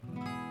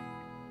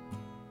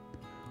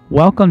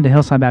Welcome to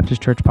Hillside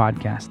Baptist Church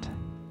Podcast.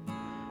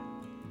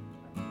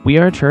 We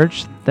are a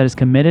church that is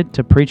committed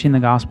to preaching the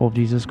gospel of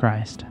Jesus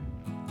Christ.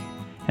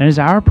 And it is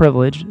our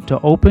privilege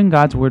to open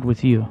God's Word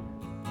with you.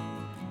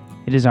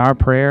 It is our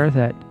prayer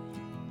that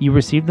you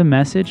receive the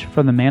message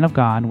from the man of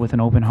God with an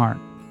open heart.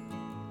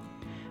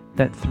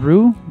 That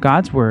through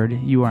God's Word,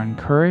 you are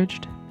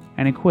encouraged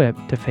and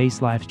equipped to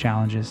face life's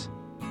challenges.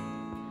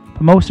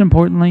 But most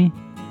importantly,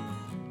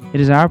 it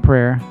is our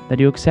prayer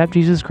that you accept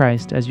Jesus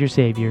Christ as your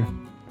Savior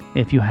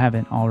if you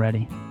haven't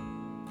already.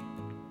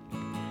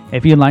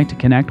 If you'd like to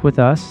connect with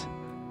us,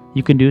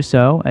 you can do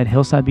so at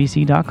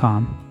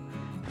hillsidebc.com,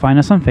 find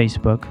us on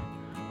Facebook,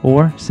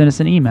 or send us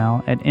an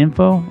email at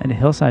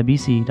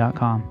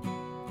info@hillsidebc.com.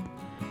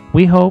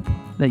 We hope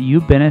that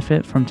you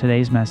benefit from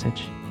today's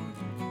message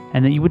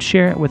and that you would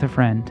share it with a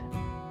friend.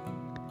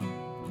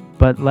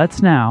 But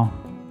let's now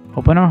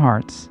open our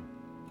hearts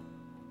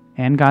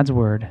and God's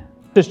Word.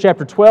 This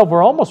chapter 12,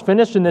 we're almost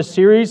finished in this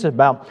series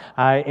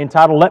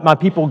entitled Let My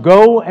People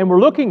Go, and we're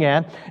looking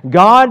at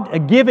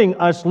God giving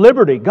us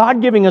liberty,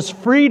 God giving us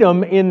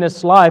freedom in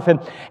this life.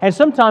 And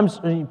sometimes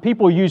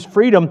people use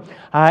freedom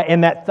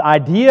and that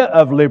idea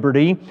of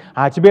liberty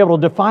to be able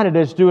to define it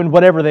as doing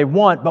whatever they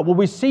want. But what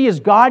we see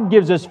is God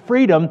gives us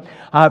freedom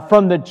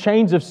from the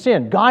chains of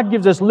sin. God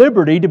gives us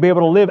liberty to be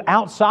able to live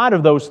outside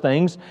of those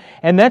things.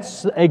 And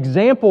that's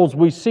examples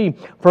we see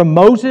from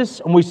Moses,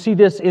 and we see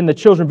this in the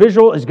children of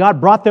Israel as God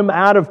brought them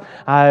out of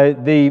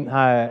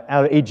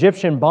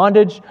Egyptian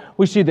bondage.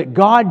 We see that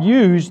God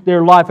used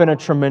their life in a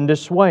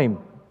tremendous way.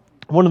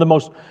 One of the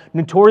most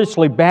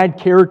notoriously bad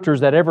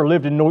characters that ever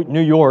lived in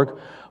New York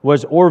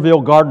was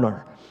Orville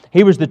Gardner.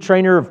 He was the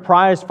trainer of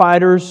prize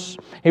fighters.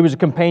 He was a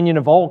companion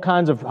of all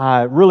kinds of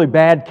really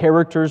bad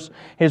characters.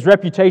 His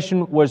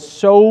reputation was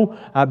so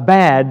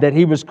bad that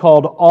he was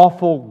called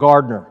Awful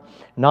Gardner.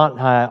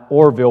 Not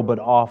Orville, but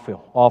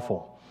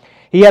Awful.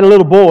 He had a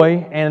little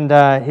boy, and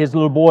his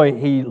little boy,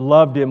 he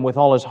loved him with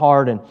all his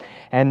heart,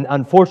 and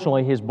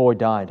unfortunately his boy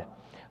died.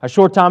 A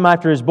short time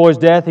after his boy's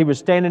death, he was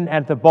standing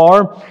at the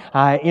bar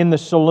in the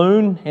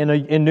saloon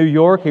in New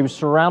York. He was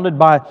surrounded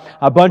by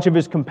a bunch of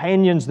his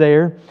companions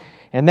there,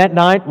 and that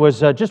night was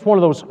just one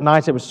of those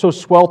nights that was so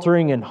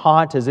sweltering and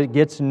hot as it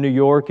gets in New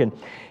York, and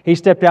he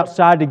stepped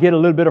outside to get a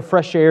little bit of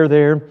fresh air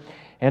there,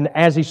 and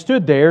as he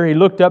stood there, he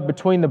looked up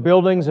between the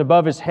buildings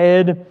above his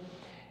head.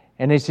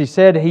 And as he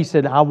said,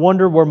 I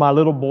wonder where my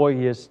little boy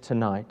is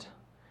tonight.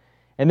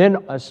 And then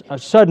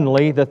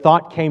suddenly the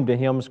thought came to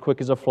him as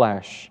quick as a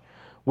flash.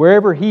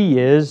 Wherever he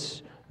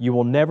is, you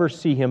will never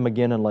see him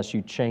again unless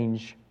you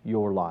change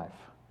your life.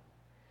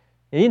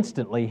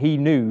 Instantly, he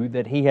knew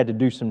that he had to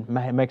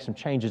make some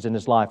changes in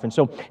his life. And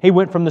so he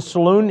went from the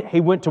saloon,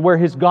 he went to where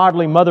his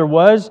godly mother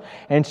was,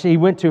 and he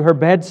went to her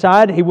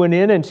bedside. He went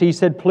in and he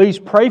said, "Please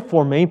pray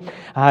for me."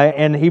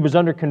 And he was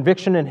under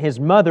conviction, and his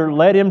mother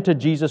led him to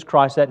Jesus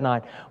Christ that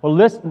night. Well,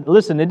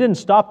 listen, it didn't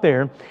stop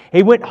there.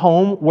 He went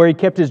home where he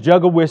kept his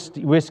jug of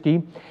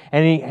whiskey,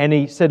 and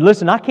he said,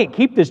 "Listen, I can't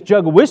keep this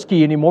jug of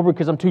whiskey anymore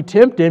because I'm too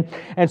tempted."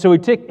 And so he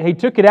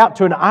took it out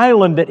to an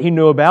island that he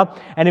knew about,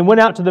 and he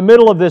went out to the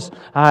middle of this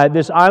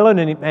island,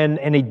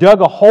 and he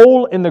dug a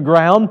hole in the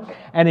ground,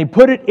 and he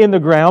put it in the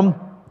ground,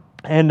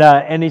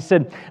 and he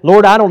said,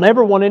 "Lord, I don't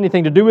ever want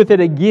anything to do with it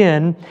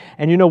again."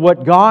 And you know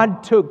what?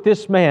 God took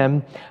this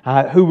man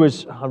who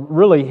was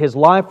really, his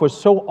life was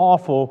so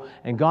awful,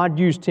 and God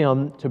used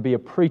him to be a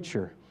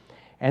preacher.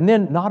 And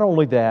then not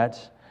only that,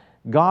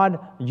 God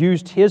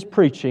used his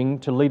preaching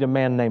to lead a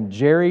man named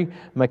Jerry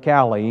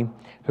McAuley,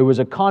 who was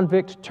a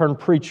convict turned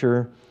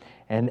preacher,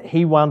 and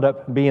he wound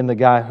up being the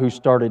guy who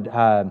started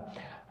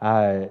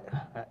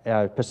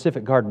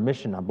Pacific Garden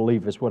Mission, I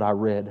believe is what I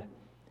read.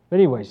 But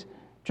anyways,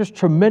 just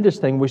tremendous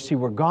thing we see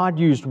where God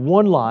used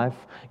one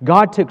life.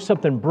 God took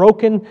something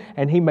broken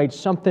and He made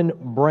something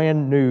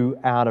brand new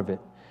out of it.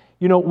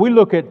 You know, we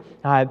look at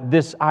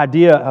this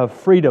idea of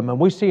freedom, and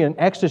we see in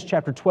Exodus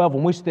chapter 12,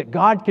 and we see that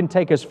God can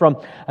take us from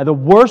the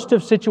worst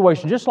of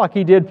situations, just like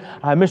He did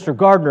Mr.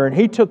 Gardner, and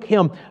He took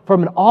him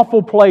from an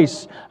awful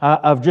place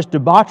of just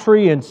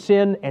debauchery and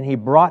sin, and He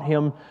brought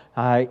him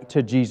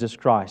to Jesus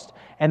Christ.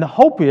 And the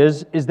hope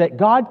is that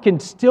God can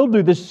still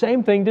do the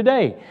same thing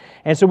today.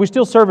 And so we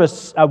still serve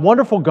a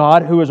wonderful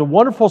God who is a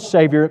wonderful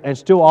Savior and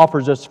still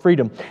offers us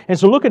freedom. And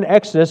so look in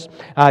Exodus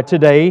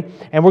today,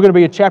 and we're going to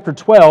be in chapter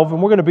 12,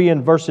 and we're going to be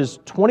in verses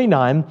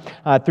 29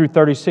 through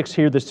 36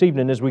 here this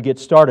evening as we get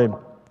started.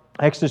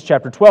 Exodus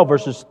chapter 12,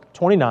 verses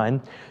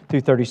 29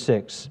 through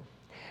 36.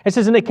 It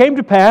says, "And it came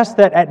to pass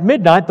that at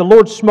midnight the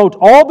Lord smote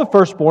all the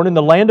firstborn in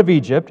the land of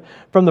Egypt,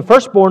 from the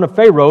firstborn of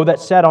Pharaoh that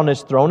sat on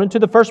his throne, and to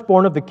the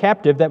firstborn of the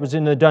captive that was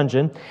in the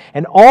dungeon,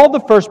 and all the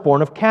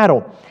firstborn of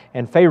cattle.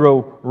 And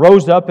Pharaoh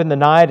rose up in the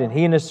night, and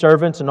he and his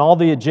servants, and all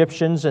the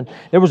Egyptians, and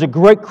there was a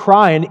great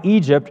cry in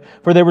Egypt,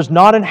 for there was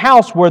not an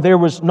house where there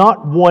was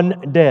not one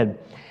dead.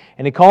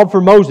 And he called for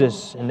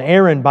Moses and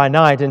Aaron by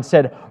night and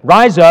said,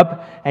 Rise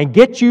up and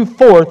get you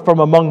forth from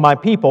among my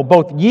people,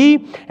 both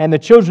ye and the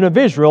children of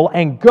Israel,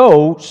 and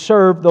go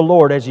serve the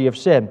Lord as ye have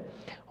said.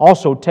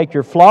 Also take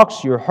your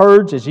flocks, your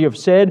herds, as ye have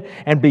said,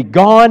 and be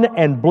gone,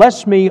 and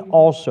bless me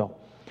also."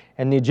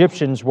 And the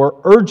Egyptians were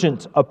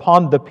urgent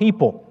upon the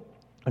people.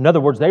 In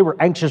other words, they were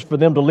anxious for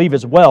them to leave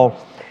as well.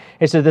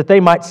 It said that they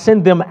might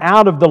send them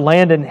out of the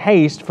land in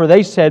haste, for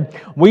they said,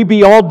 "We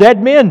be all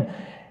dead men."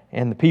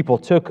 And the people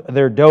took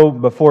their dough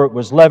before it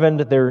was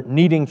leavened, their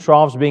kneading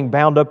troughs being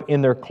bound up in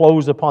their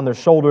clothes upon their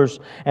shoulders.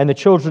 And the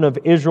children of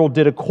Israel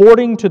did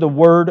according to the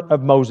word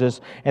of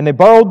Moses. And they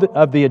borrowed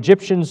of the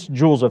Egyptians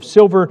jewels of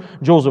silver,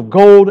 jewels of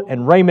gold,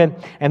 and raiment.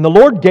 And the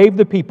Lord gave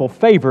the people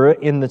favor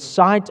in the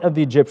sight of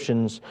the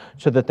Egyptians,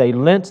 so that they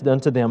lent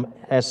unto them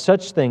as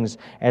such things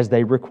as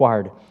they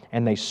required.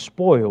 And they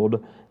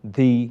spoiled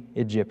the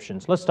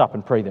Egyptians. Let's stop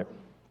and pray there.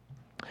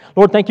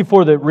 Lord, thank you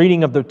for the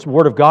reading of the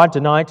Word of God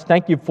tonight.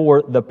 Thank you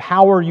for the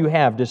power you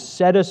have to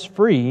set us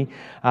free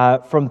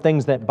from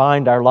things that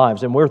bind our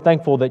lives. And we're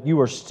thankful that you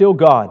are still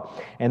God.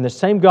 And the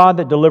same God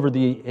that delivered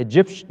the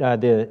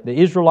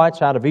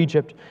Israelites out of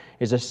Egypt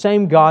is the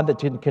same God that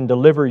can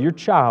deliver your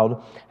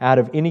child out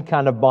of any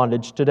kind of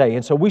bondage today.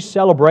 And so we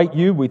celebrate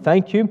you, we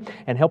thank you,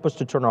 and help us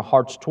to turn our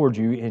hearts towards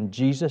you. In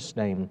Jesus'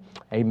 name,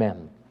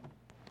 amen.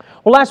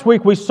 Well, last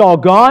week we saw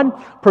God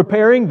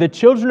preparing the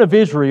children of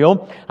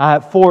Israel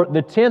for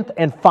the 10th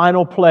and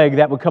final plague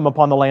that would come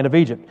upon the land of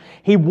Egypt.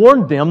 He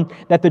warned them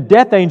that the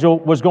death angel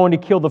was going to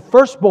kill the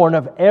firstborn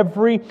of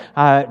every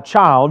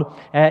child,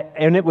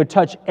 and it would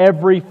touch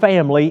every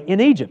family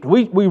in Egypt.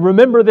 We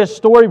remember this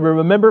story. We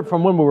remember it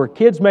from when we were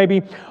kids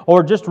maybe,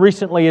 or just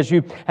recently as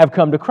you have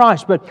come to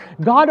Christ. But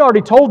God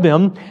already told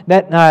them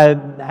that,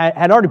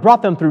 had already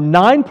brought them through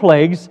 9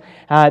 plagues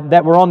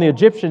that were on the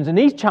Egyptians, and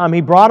each time He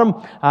brought them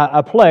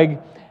a plague,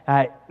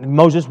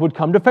 Moses would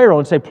come to Pharaoh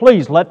and say,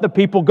 "Please let the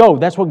people go."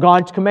 That's what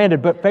God's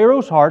commanded. But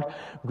Pharaoh's heart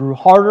grew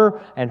harder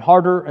and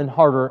harder and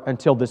harder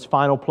until this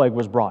final plague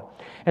was brought.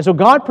 And so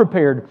God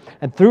prepared,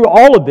 and through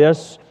all of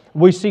this,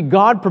 we see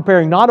God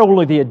preparing not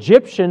only the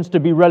Egyptians to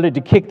be ready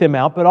to kick them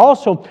out, but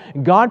also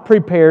God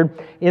prepared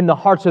in the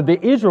hearts of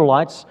the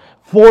Israelites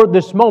for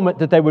this moment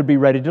that they would be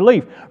ready to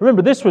leave.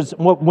 Remember, this was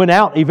what went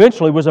out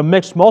eventually was a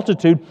mixed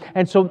multitude,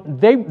 and so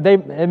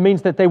it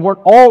means that they weren't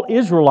all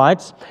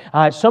Israelites.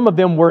 Some of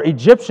them were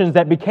Egyptians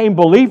that became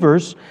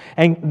believers,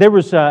 and there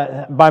was,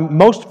 by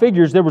most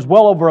figures, there was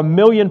well over 1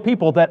 million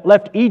people that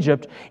left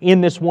Egypt in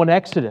this one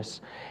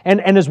Exodus.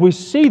 And as we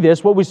see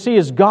this, what we see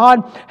is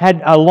God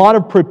had a lot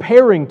of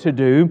preparing to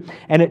do,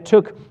 and it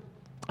took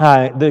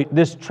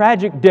this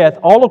tragic death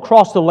all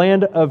across the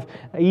land of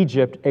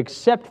Egypt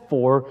except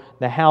for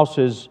the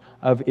houses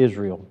of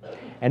Israel.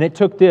 And it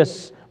took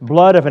this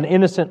blood of an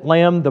innocent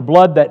lamb, the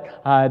blood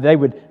that they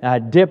would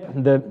dip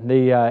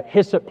the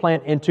hyssop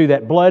plant into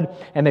that blood,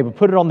 and they would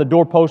put it on the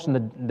doorpost,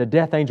 and the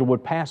death angel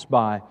would pass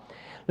by.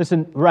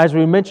 Listen, as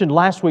we mentioned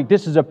last week,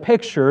 this is a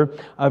picture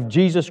of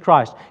Jesus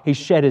Christ. He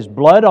shed His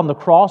blood on the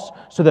cross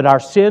so that our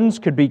sins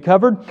could be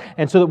covered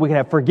and so that we could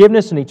have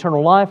forgiveness and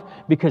eternal life,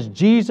 because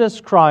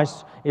Jesus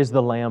Christ is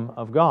the Lamb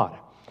of God.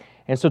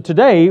 And so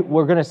today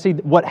we're going to see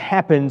what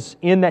happens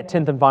in that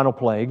 10th and final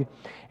plague,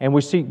 and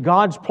we see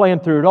God's plan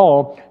through it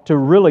all to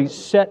really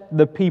set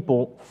the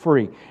people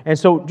free. And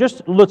so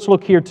just let's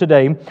look here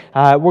today.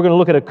 We're going to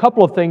look at a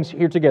couple of things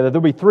here together.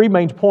 There'll be 3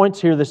 main points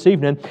here this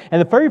evening.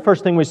 And the very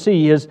first thing we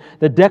see is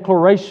the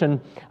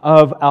declaration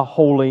of a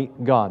holy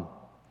God.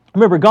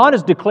 Remember, God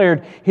has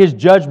declared His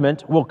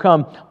judgment will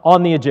come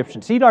on the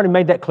Egyptians. He'd already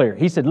made that clear.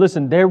 He said,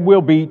 listen, there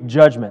will be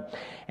judgment.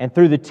 And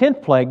through the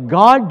 10th plague,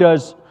 God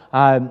does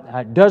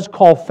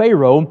call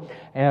Pharaoh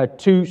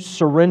to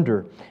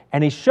surrender.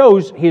 And He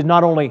shows He is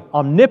not only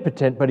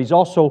omnipotent, but He's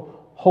also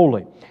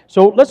holy.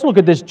 So let's look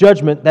at this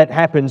judgment that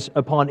happens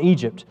upon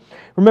Egypt.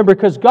 Remember,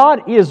 because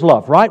God is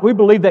love, right? We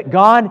believe that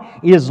God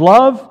is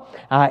love.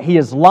 He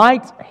is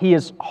light. He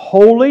is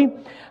holy.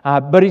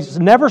 But He's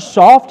never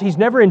soft. He's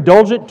never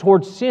indulgent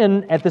towards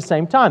sin at the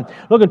same time.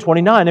 Look at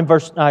 29 in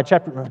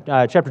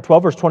chapter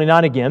 12, verse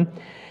 29 again.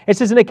 It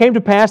says, "And it came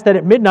to pass that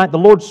at midnight the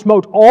Lord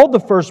smote all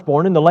the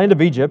firstborn in the land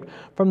of Egypt,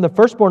 from the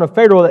firstborn of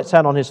Pharaoh that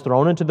sat on his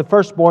throne, and to the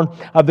firstborn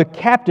of the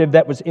captive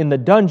that was in the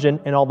dungeon,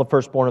 and all the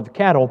firstborn of the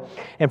cattle.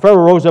 And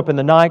Pharaoh rose up in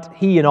the night,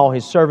 he and all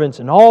his servants,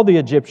 and all the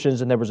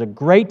Egyptians, and there was a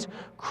great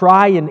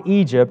cry in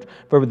Egypt,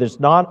 for there's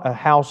not a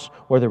house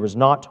where there was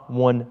not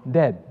one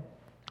dead."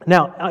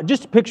 Now,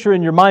 just picture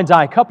in your mind's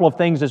eye a couple of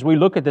things as we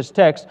look at this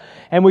text,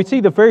 and we see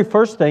the very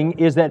first thing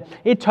is that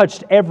it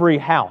touched every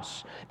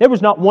house. There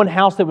was not one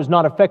house that was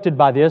not affected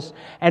by this,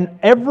 and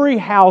every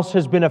house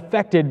has been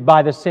affected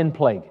by the sin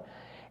plague.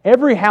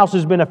 Every house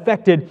has been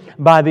affected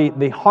by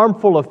the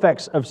harmful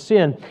effects of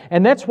sin,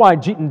 and that's why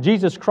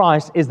Jesus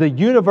Christ is the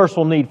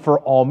universal need for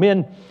all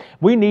men.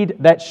 We need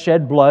that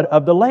shed blood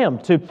of the Lamb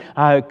to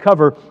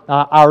cover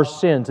our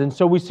sins. And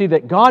so we see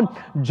that God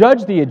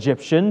judged the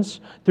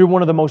Egyptians through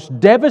one of the most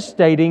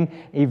devastating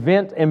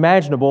events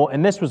imaginable,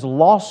 and this was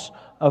loss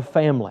of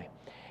family.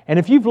 And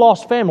if you've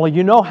lost family,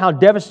 you know how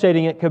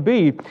devastating it could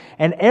be.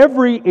 And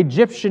every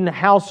Egyptian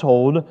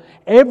household,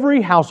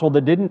 every household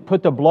that didn't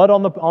put the blood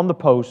on the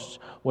posts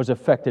was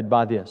affected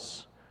by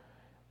this.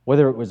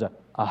 Whether it was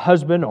a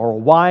husband or a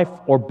wife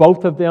or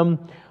both of them,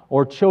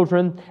 or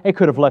children. It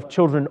could have left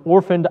children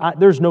orphaned.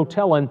 There's no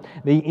telling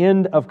the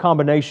end of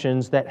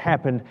combinations that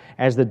happened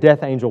as the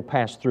death angel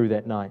passed through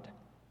that night.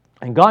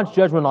 And God's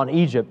judgment on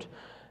Egypt,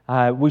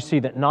 we see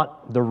that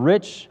not the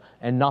rich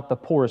and not the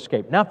poor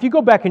escape. Now, if you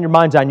go back in your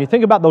mind's eye and you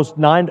think about those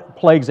 9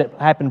 plagues that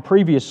happened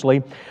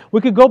previously,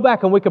 we could go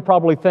back and we could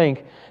probably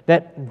think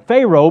that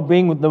Pharaoh,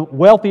 being the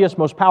wealthiest,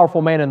 most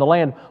powerful man in the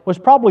land, was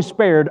probably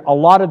spared a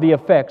lot of the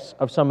effects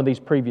of some of these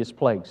previous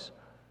plagues.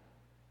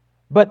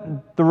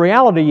 But the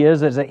reality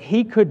is that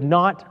he could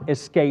not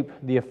escape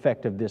the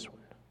effect of this one.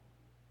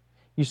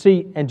 You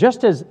see, and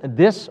just as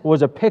this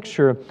was a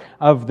picture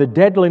of the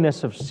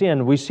deadliness of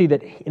sin, we see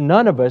that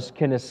none of us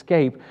can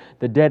escape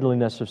the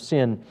deadliness of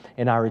sin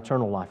in our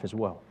eternal life as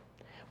well.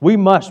 We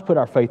must put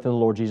our faith in the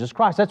Lord Jesus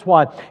Christ. That's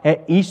why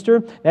at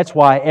Easter, that's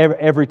why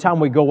every time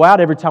we go out,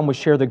 every time we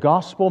share the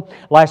gospel.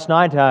 Last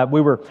night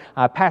we were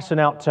passing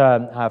out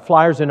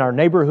flyers in our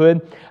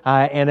neighborhood,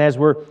 and as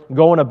we're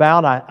going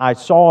about, I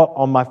saw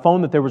on my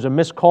phone that there was a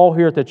missed call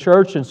here at the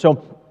church, and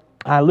so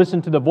I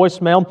listened to the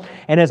voicemail,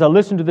 and as I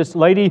listened to this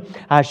lady,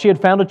 she had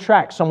found a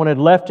tract someone had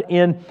left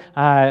in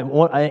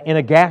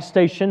a gas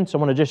station.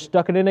 Someone had just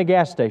stuck it in a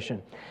gas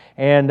station.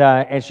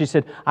 And she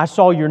said, I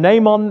saw your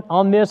name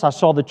on this, I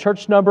saw the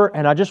church number,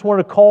 and I just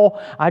wanted to call.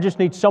 I just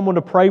need someone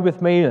to pray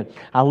with me. And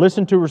I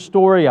listened to her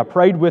story, I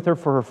prayed with her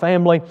for her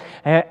family,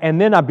 and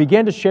then I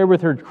began to share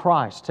with her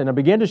Christ, and I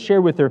began to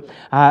share with her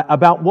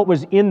about what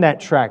was in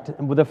that tract,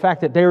 with the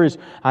fact that there is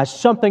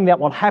something that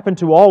will happen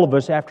to all of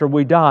us after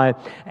we die,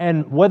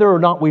 and whether or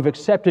not we've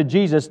accepted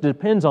Jesus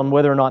depends on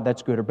whether or not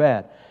that's good or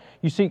bad.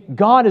 You see,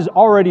 God has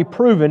already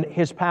proven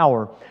His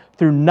power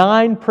through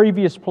 9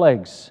 previous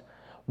plagues.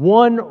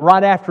 One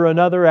right after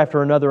another,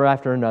 after another,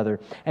 after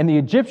another. And the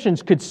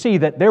Egyptians could see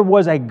that there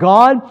was a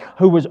God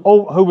who was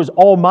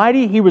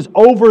almighty. He was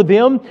over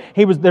them.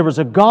 There was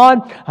a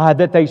God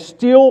that they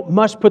still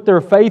must put their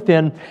faith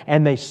in,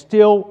 and they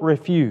still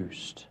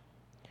refused.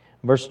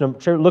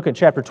 Look at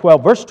chapter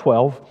 12, verse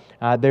 12,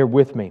 there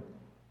with me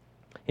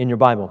in your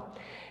Bible.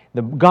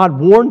 God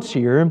warns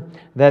here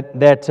that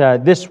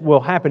this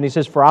will happen. He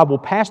says, "For I will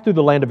pass through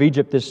the land of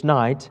Egypt this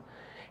night,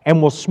 and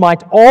will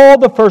smite all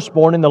the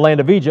firstborn in the land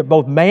of Egypt,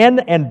 both man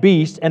and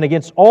beast, and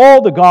against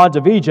all the gods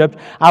of Egypt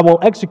I will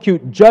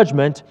execute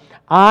judgment.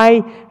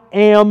 I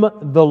am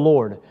the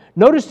Lord."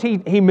 Notice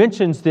he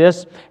mentions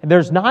this.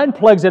 There's 9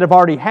 plagues that have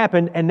already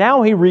happened, and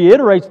now he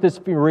reiterates this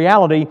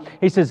reality.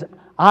 He says,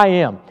 I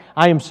am.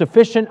 I am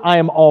sufficient. I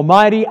am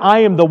almighty. I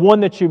am the one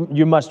that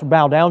you must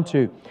bow down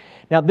to.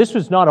 Now, this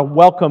was not a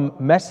welcome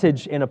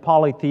message in a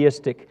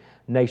polytheistic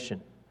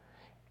nation.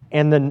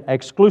 And the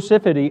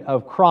exclusivity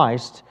of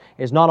Christ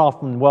is not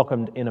often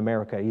welcomed in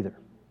America either.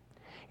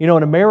 You know,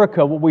 in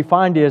America, what we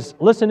find is,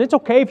 listen, it's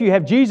okay if you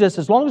have Jesus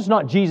as long as it's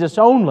not Jesus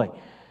only.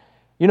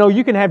 You know,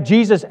 you can have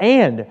Jesus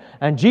and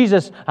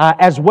Jesus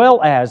as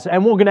well as,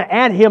 and we're going to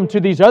add Him to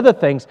these other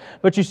things.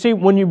 But you see,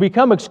 when you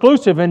become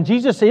exclusive, and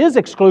Jesus is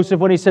exclusive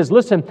when He says,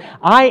 listen,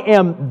 I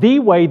am the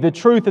way, the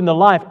truth, and the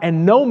life,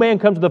 and no man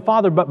comes to the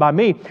Father but by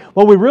me.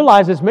 What we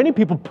realize is many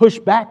people push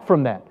back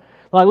from that.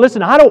 Like,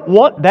 listen, I don't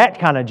want that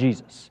kind of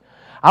Jesus.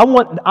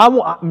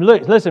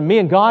 Listen, me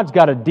and God's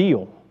got a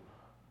deal.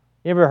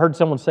 You ever heard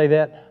someone say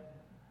that?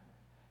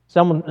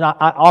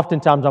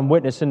 Oftentimes I'm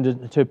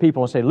witnessing to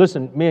people and say,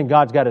 listen, me and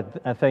God's got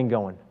a thing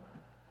going.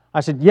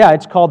 I said, yeah,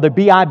 it's called the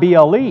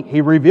Bible.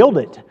 He revealed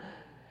it.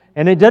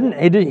 And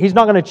He's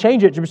not going to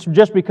change it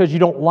just because you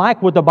don't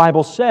like what the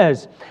Bible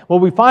says. What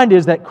we find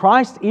is that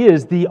Christ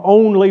is the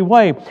only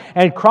way.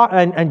 And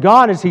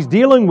God, as He's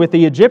dealing with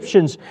the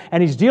Egyptians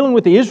and He's dealing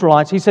with the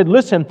Israelites, He said,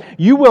 listen,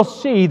 you will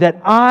see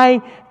that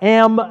I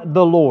am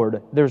the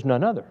Lord. There's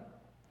none other.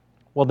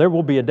 Well, there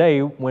will be a day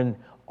when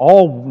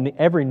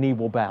every knee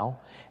will bow,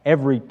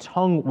 every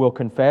tongue will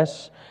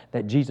confess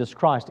that Jesus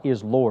Christ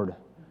is Lord.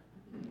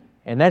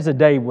 And that's a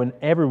day when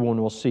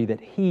everyone will see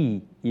that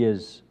He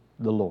is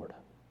the Lord.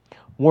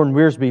 Warren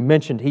Wiersbe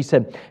mentioned, he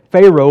said,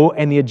 Pharaoh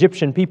and the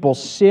Egyptian people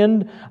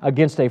sinned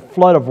against a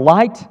flood of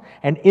light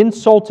and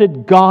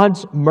insulted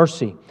God's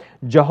mercy.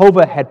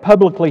 Jehovah had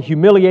publicly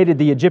humiliated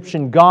the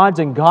Egyptian gods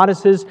and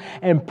goddesses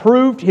and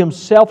proved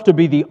Himself to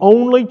be the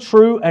only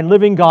true and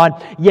living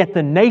God, yet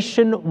the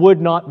nation would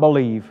not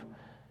believe.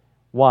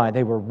 Why?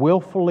 They were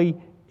willfully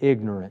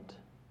ignorant.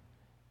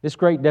 This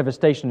great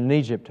devastation in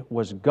Egypt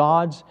was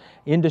God's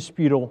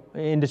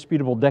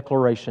indisputable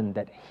declaration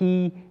that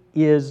He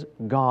is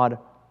God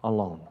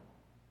alone.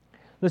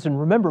 Listen,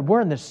 remember,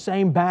 we're in the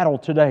same battle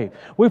today.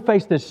 We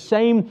face the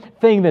same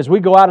thing as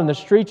we go out in the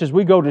streets, as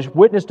we go to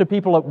witness to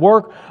people at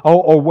work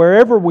or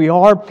wherever we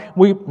are.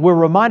 We're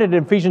reminded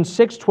in Ephesians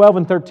 6, 12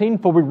 and 13,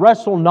 for we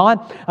wrestle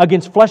not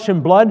against flesh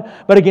and blood,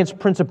 but against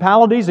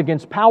principalities,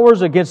 against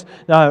powers, against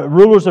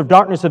rulers of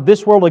darkness of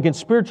this world,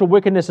 against spiritual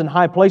wickedness in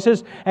high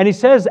places. And he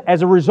says,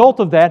 as a result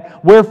of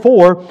that,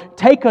 wherefore,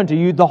 take unto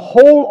you the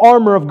whole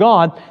armor of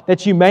God,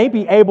 that you may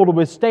be able to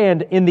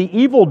withstand in the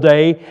evil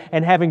day,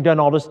 and having done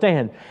all to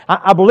stand.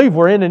 I believe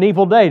we're in an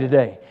evil day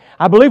today.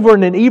 I believe we're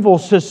in an evil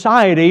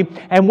society,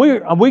 and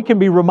we can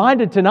be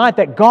reminded tonight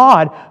that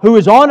God, who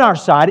is on our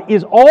side,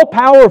 is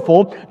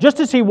all-powerful,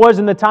 just as He was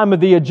in the time of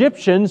the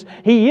Egyptians.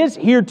 He is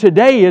here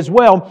today as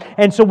well,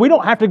 and so we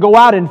don't have to go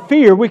out in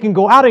fear. We can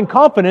go out in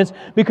confidence,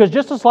 because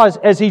just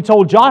as He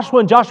told Joshua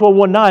in Joshua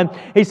 1:9,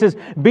 He says,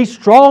 "Be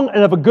strong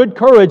and of a good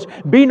courage,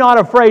 be not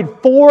afraid,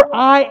 for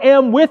I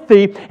am with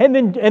thee." And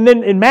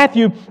then in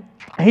Matthew,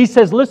 He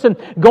says, listen,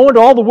 go into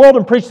all the world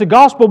and preach the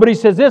gospel, but He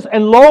says this,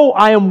 "And lo,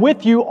 I am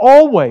with you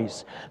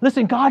always."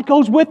 Listen, God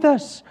goes with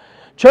us.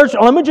 Church,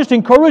 let me just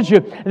encourage you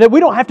that we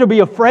don't have to be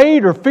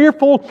afraid or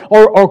fearful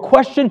or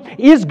question,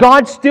 is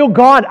God still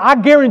God? I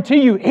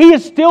guarantee you, He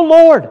is still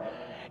Lord.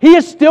 He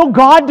is still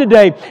God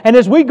today. And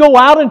as we go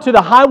out into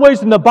the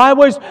highways and the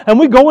byways, and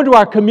we go into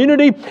our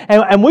community,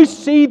 and we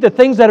see the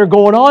things that are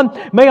going on,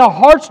 may our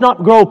hearts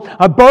not grow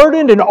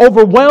burdened and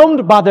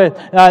overwhelmed by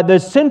the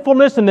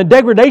sinfulness and the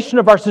degradation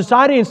of our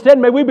society. Instead,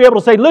 may we be able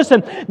to say,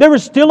 listen, there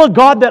is still a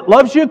God that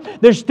loves you.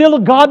 There's still a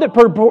God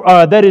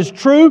that is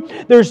true.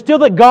 There's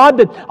still a God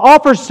that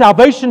offers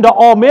salvation to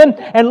all men.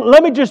 And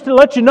let me just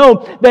let you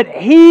know that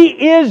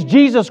He is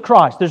Jesus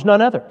Christ. There's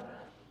none other.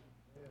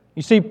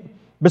 You see,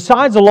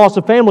 besides the loss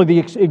of family, the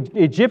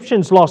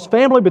Egyptians lost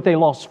family, but they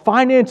lost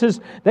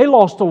finances. They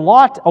lost a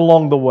lot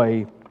along the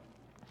way.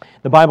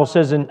 The Bible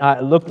says,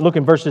 look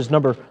in verses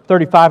number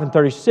 35 and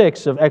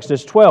 36 of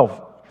Exodus 12.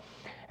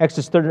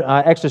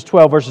 Exodus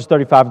 12, verses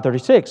 35 and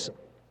 36.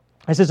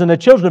 It says, "And the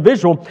children of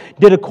Israel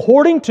did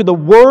according to the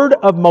word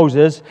of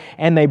Moses,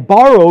 and they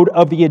borrowed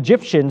of the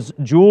Egyptians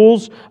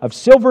jewels of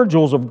silver,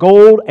 jewels of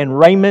gold, and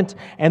raiment.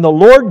 And the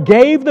Lord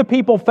gave the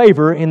people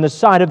favor in the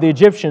sight of the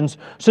Egyptians,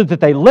 so that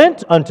they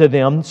lent unto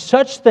them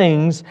such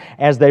things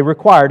as they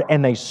required,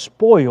 and they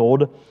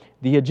spoiled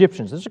the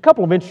Egyptians." There's a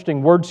couple of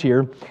interesting words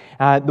here.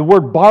 The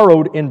word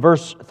borrowed in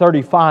verse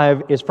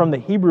 35 is from the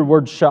Hebrew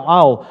word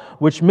sha'al,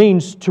 which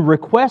means to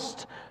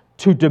request,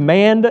 to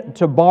demand,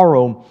 to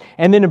borrow.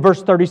 And then in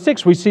verse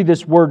 36, we see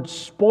this word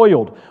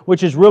spoiled,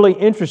 which is really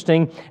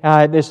interesting.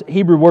 This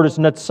Hebrew word is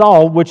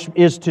natsal, which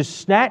is to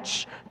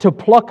snatch, to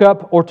pluck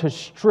up, or to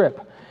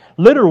strip.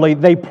 Literally,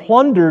 they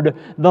plundered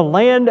the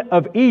land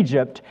of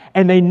Egypt,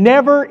 and they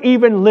never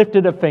even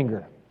lifted a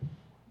finger.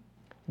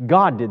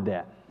 God did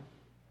that.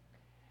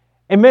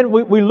 And man,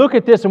 we look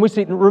at this and we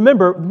see,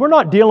 remember, we're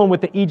not dealing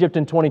with the Egypt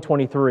in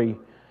 2023.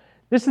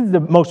 This is the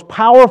most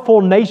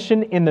powerful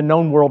nation in the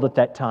known world at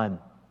that time.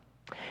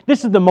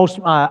 This is the most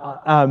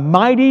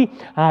mighty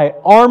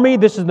army.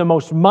 This is the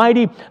most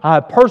mighty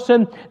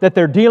person that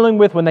they're dealing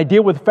with when they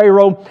deal with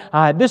Pharaoh.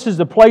 This is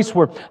the place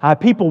where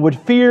people would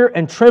fear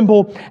and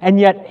tremble. And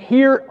yet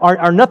here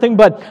are nothing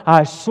but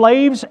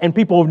slaves and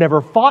people who've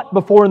never fought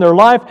before in their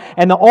life.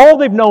 And all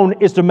they've known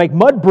is to make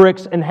mud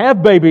bricks and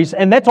have babies.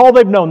 And that's all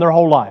they've known their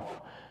whole life.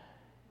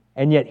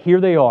 And yet here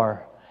they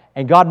are.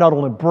 And God not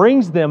only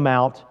brings them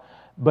out,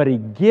 but He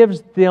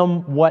gives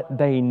them what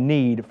they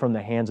need from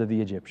the hands of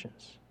the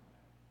Egyptians.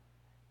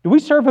 Do we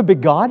serve a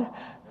big God?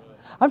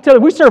 I'm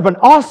telling you, we serve an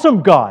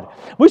awesome God.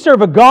 We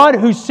serve a God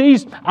who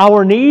sees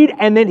our need,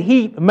 and then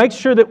He makes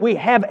sure that we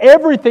have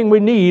everything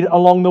we need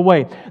along the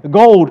way.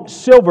 Gold,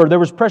 silver, there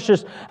was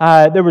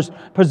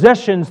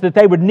possessions that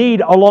they would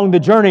need along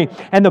the journey.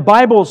 And the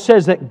Bible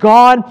says that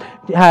God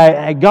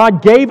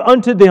gave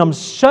unto them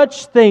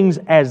such things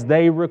as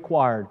they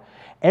required.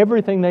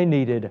 Everything they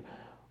needed,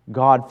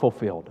 God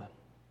fulfilled.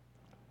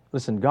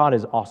 Listen, God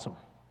is awesome.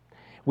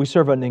 We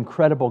serve an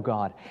incredible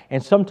God.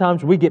 And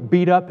sometimes we get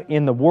beat up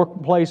in the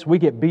workplace, we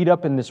get beat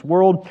up in this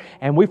world,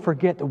 and we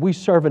forget that we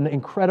serve an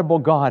incredible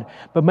God.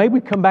 But maybe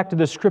we come back to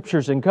the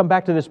Scriptures and come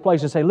back to this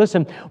place and say,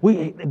 listen,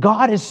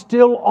 God is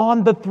still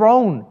on the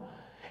throne.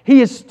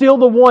 He is still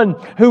the one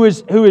who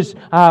is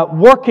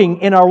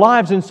working in our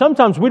lives. And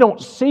sometimes we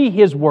don't see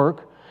His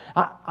work.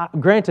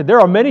 Granted,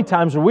 there are many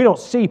times where we don't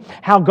see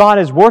how God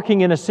is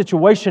working in a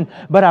situation,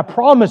 but I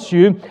promise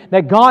you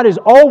that God is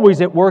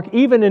always at work,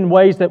 even in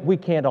ways that we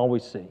can't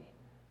always see.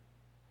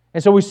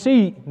 And so we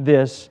see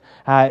this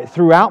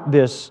throughout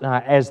this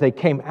as they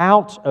came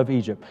out of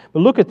Egypt. But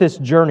look at this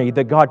journey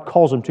that God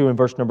calls them to in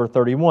verse number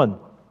 31.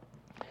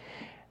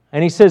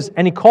 And He says,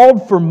 "And He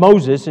called for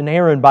Moses and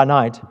Aaron by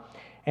night,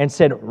 and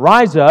said,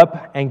 Rise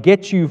up and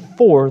get you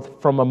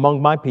forth from among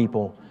my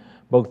people,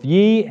 both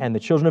ye and the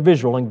children of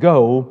Israel, and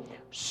go,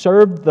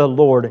 serve the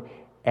Lord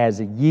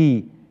as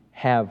ye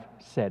have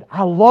said."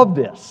 I love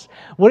this.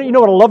 You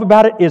know what I love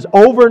about it is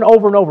over and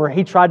over and over,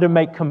 He tried to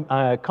make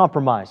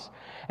compromise.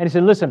 And He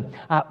said, listen,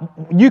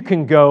 you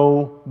can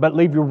go, but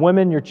leave your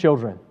women, your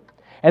children.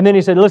 And then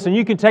He said, listen,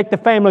 you can take the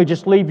family,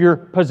 just leave your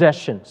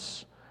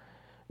possessions.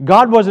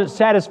 God wasn't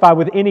satisfied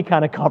with any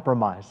kind of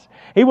compromise.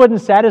 He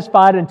wasn't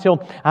satisfied until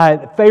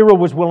Pharaoh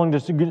was willing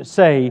to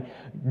say,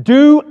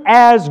 do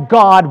as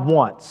God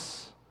wants.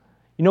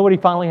 You know what he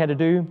finally had to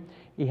do?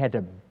 He had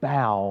to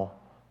bow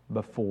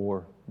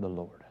before the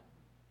Lord.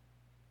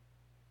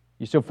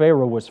 You see,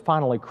 Pharaoh was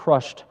finally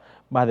crushed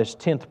by this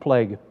 10th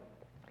plague.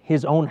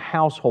 His own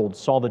household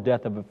saw the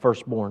death of a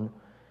firstborn.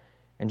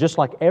 And just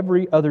like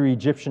every other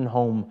Egyptian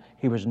home,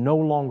 he was no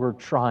longer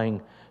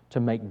trying to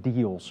make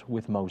deals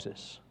with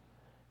Moses.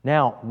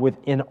 Now,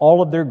 within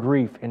all of their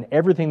grief and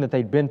everything that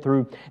they'd been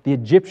through, the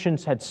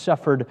Egyptians had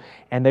suffered,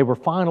 and they were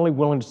finally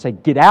willing to say,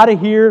 get out of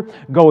here,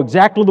 go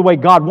exactly the way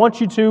God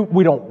wants you to.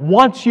 We don't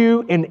want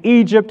you in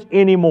Egypt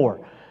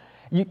anymore.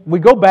 We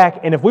go back,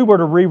 and if we were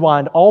to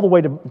rewind all the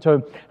way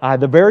to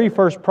the very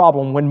first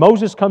problem, when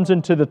Moses comes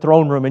into the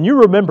throne room, and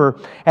you remember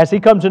as he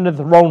comes into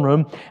the throne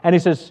room, and he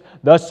says,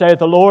 thus saith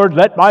the Lord,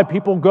 let my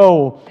people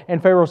go.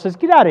 And Pharaoh says,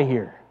 get out of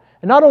here.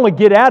 And not only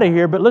get out of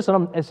here, but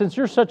listen, since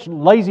you're such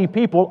lazy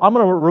people, I'm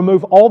going to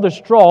remove all the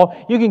straw.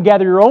 You can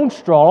gather your own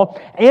straw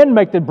and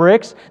make the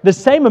bricks, the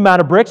same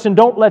amount of bricks, and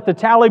don't let the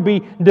tally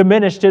be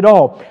diminished at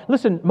all.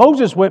 Listen,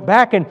 Moses went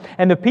back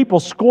and the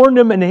people scorned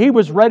him, and he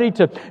was ready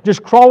to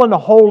just crawl in a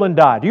hole and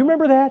die. Do you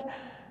remember that?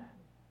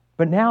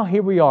 But now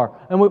here we are.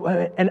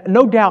 And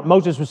no doubt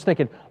Moses was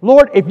thinking,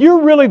 Lord, if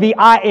you're really the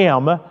I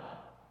am,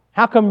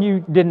 how come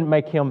you didn't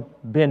make him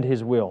bend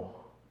his will?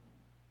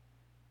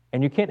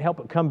 And you can't help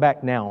but come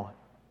back now,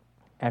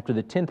 after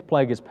the 10th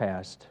plague is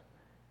passed,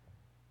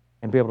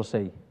 and be able to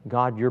say,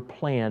 God, your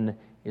plan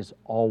is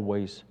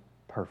always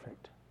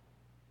perfect.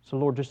 So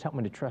Lord, just help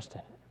me to trust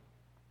in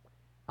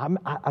it.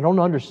 I don't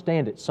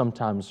understand it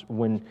sometimes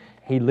when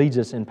He leads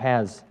us in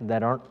paths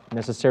that aren't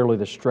necessarily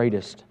the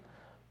straightest.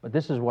 But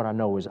this is what I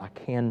know is I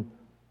can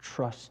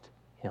trust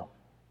Him.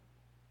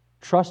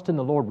 Trust in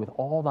the Lord with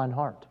all thine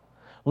heart.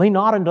 Lean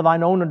not unto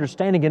thine own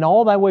understanding. In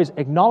all thy ways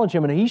acknowledge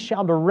Him, and He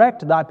shall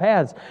direct thy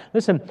paths.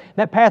 Listen,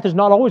 that path is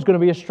not always going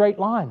to be a straight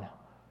line.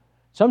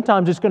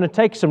 Sometimes it's going to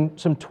take some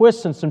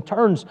twists and some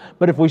turns,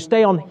 but if we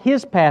stay on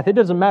His path, it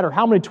doesn't matter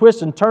how many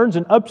twists and turns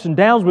and ups and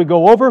downs we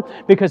go over,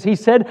 because He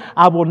said,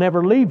 I will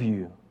never leave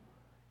you.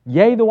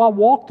 Yea, though I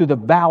walk through the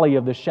valley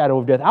of the shadow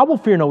of death, I will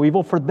fear no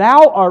evil, for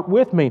Thou art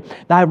with me.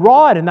 Thy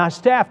rod and Thy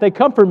staff, they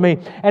comfort me.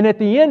 And at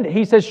the end,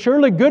 He says,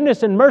 surely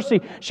goodness and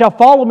mercy shall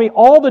follow me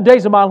all the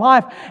days of my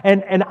life,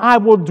 and I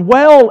will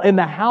dwell in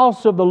the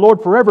house of the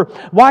Lord forever.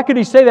 Why could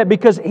He say that?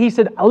 Because He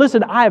said,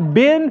 listen, I have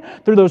been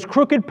through those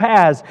crooked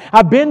paths.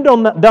 I've been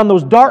down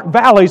those dark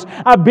valleys.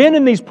 I've been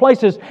in these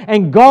places,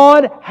 and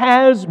God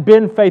has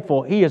been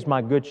faithful. He is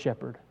my good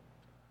shepherd.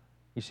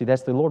 You see,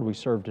 that's the Lord we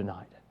serve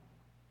tonight.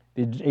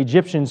 The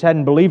Egyptians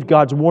hadn't believed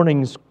God's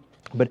warnings,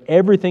 but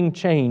everything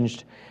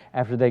changed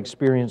after they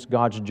experienced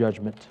God's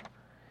judgment.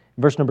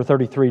 Verse number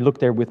 33, look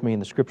there with me in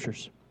the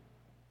Scriptures.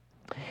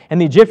 And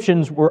the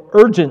Egyptians were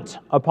urgent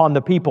upon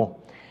the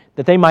people,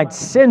 that they might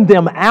send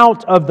them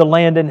out of the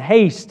land in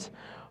haste,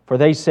 for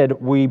they said,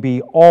 we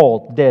be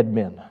all dead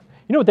men.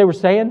 You know what they were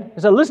saying?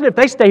 They said, listen, if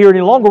they stay here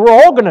any longer, we're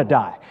all going to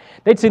die.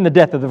 They'd seen the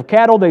death of their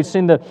cattle. They'd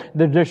seen the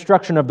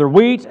destruction of their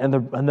wheat and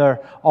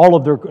all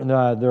of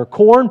their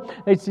corn.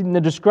 They'd seen the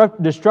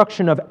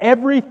destruction of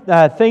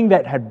everything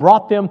that had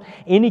brought them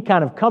any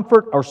kind of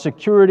comfort or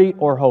security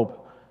or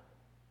hope.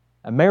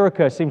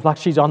 America seems like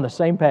she's on the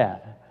same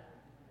path.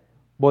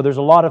 Boy, there's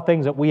a lot of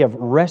things that we have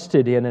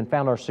rested in and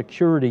found our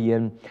security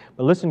in.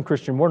 But listen,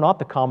 Christian, we're not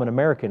the common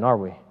American, are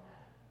we?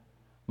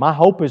 My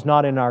hope is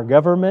not in our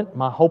government.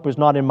 My hope is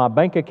not in my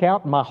bank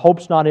account. My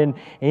hope's not in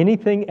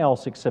anything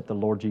else except the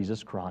Lord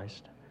Jesus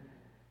Christ.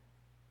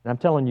 And I'm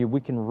telling you,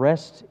 we can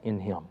rest in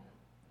Him.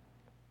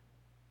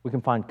 We can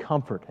find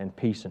comfort and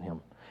peace in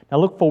Him. Now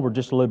look forward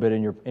just a little bit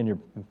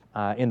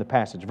in the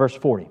passage, verse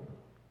 40.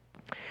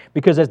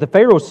 Because as the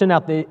Pharaoh sent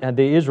out the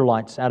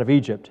Israelites out of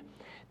Egypt,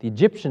 the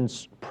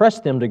Egyptians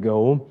pressed them to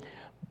go.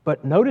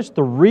 But notice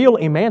the real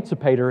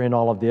emancipator in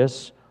all of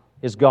this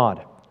is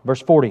God.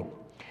 Verse 40.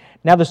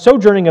 Now the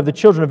sojourning of the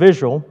children of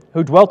Israel,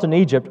 who dwelt in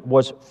Egypt,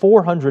 was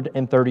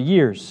 430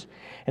 years.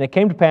 And it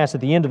came to pass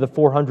at the end of the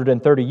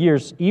 430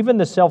 years, even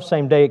the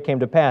selfsame day it came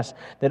to pass,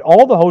 that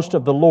all the host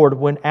of the Lord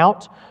went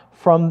out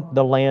from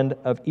the land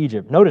of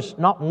Egypt. Notice,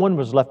 not one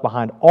was left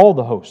behind, all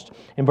the host.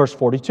 In verse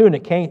 42,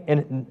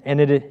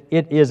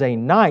 it is a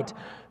night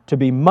to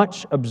be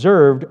much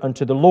observed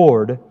unto the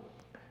Lord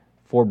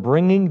for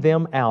bringing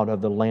them out of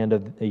the land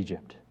of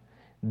Egypt.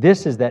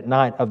 This is that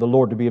night of the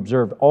Lord to be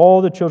observed,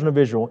 all the children of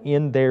Israel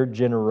in their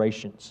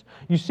generations.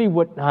 You see,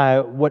 what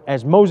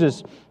as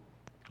Moses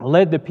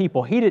led the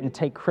people, he didn't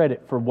take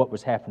credit for what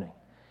was happening.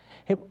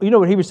 You know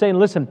what he was saying?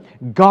 Listen,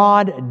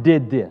 God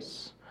did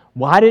this.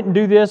 Well, I didn't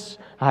do this.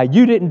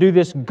 You didn't do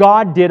this.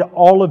 God did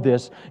all of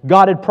this.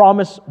 God had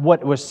promised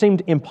what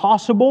seemed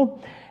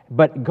impossible,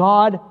 but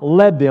God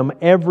led them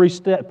every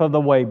step of the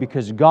way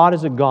because God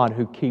is a God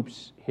who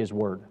keeps His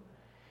word.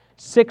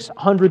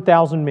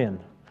 600,000 men.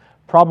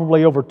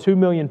 Probably over 2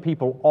 million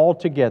people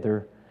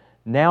altogether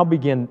now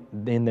begin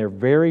in their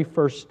very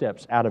first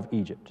steps out of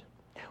Egypt.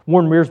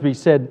 Warren Wiersbe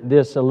said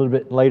this a little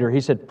bit later. He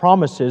said,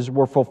 promises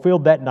were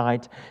fulfilled that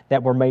night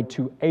that were made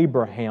to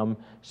Abraham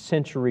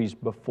centuries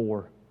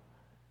before.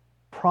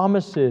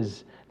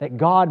 Promises that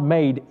God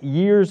made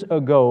years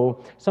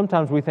ago.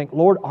 Sometimes we think,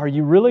 Lord, are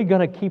you really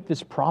going to keep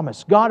this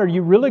promise? God, are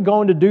you really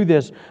going to do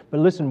this?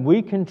 But listen,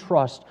 we can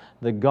trust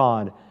the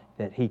God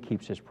that He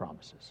keeps His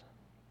promises.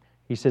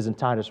 He says in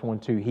Titus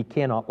 1:2, He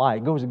cannot lie.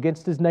 It goes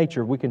against His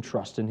nature. We can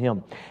trust in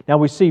Him. Now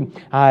we see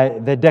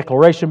the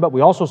declaration, but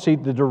we also see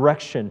the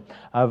direction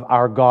of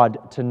our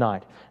God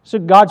tonight. So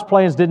God's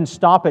plans didn't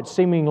stop at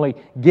seemingly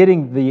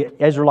getting the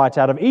Israelites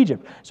out of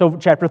Egypt. So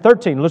chapter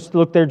 13, let's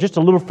look there just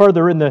a little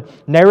further in the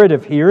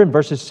narrative here in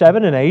verses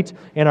 7 and 8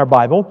 in our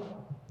Bible,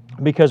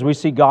 because we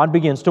see God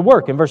begins to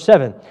work. In verse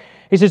 7,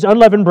 He says,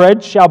 Unleavened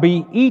bread shall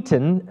be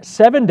eaten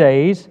 7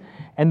 days,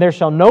 and there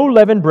shall no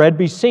leavened bread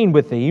be seen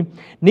with thee,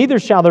 neither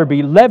shall there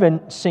be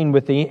leaven seen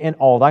with thee in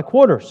all thy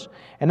quarters.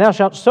 And thou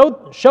shalt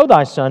show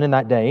thy son in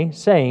that day,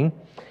 saying,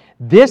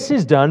 This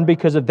is done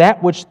because of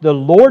that which the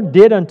Lord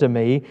did unto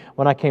me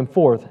when I came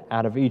forth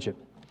out of Egypt.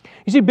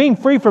 You see, being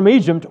free from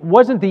Egypt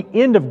wasn't the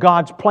end of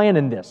God's plan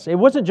in this. It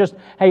wasn't just,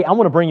 hey, I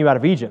want to bring you out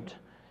of Egypt.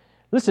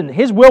 Listen,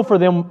 His will for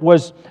them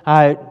was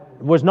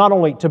not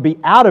only to be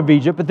out of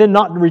Egypt, but then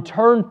not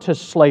return to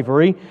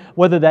slavery,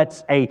 whether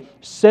that's a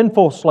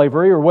sinful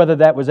slavery or whether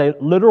that was a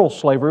literal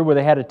slavery where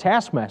they had a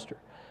taskmaster.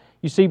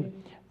 You see,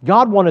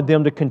 God wanted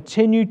them to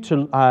continue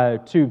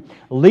to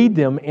lead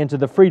them into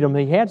the freedom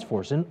He has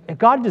for us. And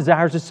God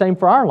desires the same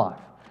for our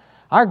life.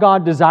 Our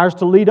God desires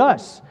to lead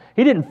us.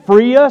 He didn't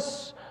free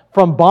us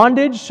from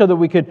bondage so that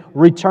we could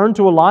return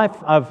to a life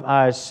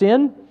of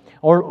sin,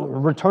 or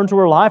return to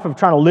a life of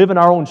trying to live in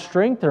our own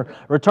strength, or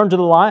return to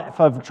the life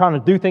of trying to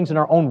do things in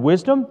our own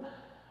wisdom.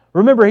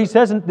 Remember, He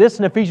says this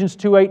in Ephesians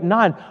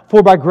 2:8-9,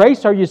 For by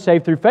grace are you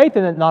saved through faith,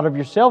 and that not of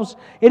yourselves.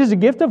 It is a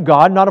gift of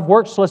God, not of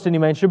works, lest any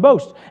man should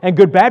boast. And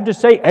good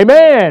Baptists say,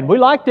 Amen. We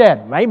like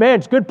that. Amen.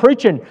 It's good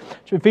preaching.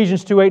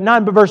 Ephesians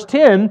 2:8-9. But verse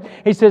 10,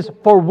 he says,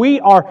 For we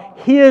are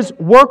His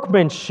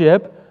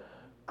workmanship,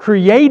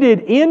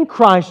 created in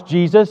Christ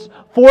Jesus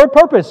for a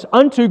purpose,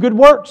 unto good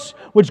works,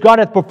 which God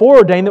hath before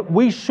ordained that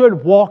we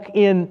should walk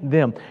in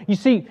them. You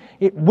see,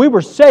 we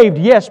were saved,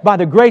 yes, by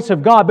the grace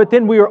of God, but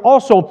then we are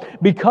also,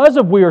 because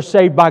we are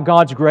saved by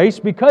God's grace,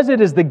 because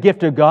it is the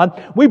gift of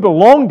God, we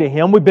belong to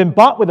Him. We've been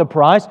bought with a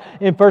price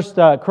in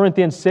 1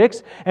 Corinthians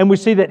 6, and we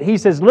see that He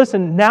says,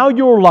 listen, now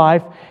your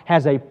life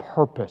has a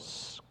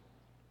purpose.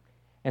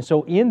 And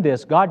so in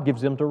this, God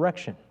gives them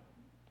direction.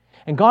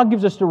 And God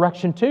gives us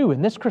direction too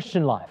in this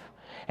Christian life.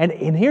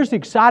 And here's the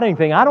exciting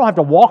thing. I don't have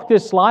to walk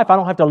this life. I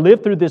don't have to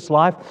live through this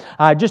life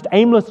just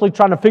aimlessly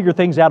trying to figure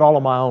things out all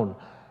on my own.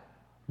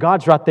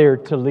 God's right there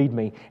to lead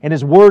me. And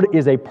His Word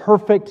is a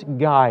perfect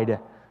guide.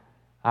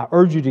 I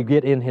urge you to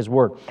get in His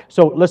Word.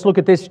 So let's look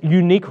at this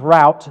unique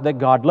route that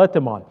God led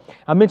them on.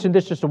 I mentioned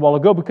this just a while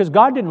ago because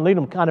God didn't lead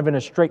them kind of in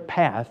a straight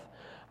path.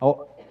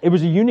 It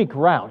was a unique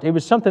route. It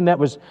was something that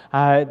was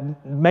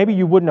maybe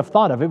you wouldn't have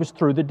thought of. It was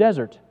through the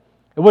desert.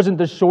 It wasn't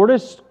the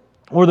shortest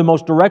or the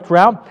most direct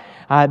route.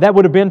 That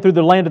would have been through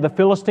the land of the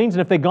Philistines.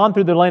 And if they'd gone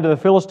through the land of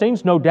the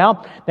Philistines, no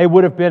doubt they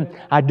would have been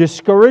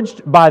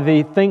discouraged by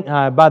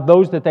by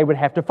those that they would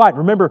have to fight.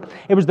 Remember,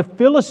 it was the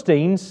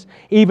Philistines,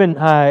 even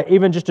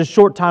just a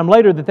short time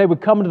later, that they would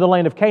come into the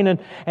land of Canaan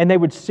and they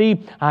would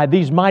see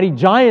these mighty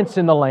giants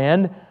in the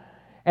land.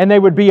 And they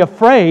would be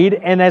afraid,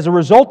 and as a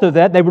result of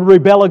that, they would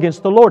rebel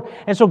against the Lord.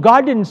 And so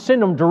God didn't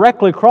send them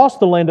directly across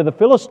the land of the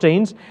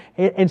Philistines.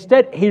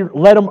 Instead, He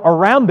led them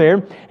around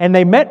there, and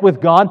they met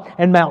with God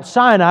in Mount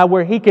Sinai,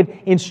 where He could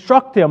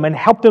instruct them and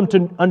help them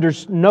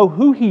to know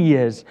who He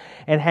is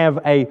and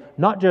have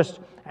not just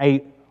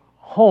a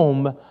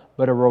home,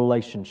 but a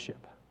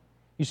relationship.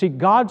 You see,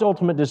 God's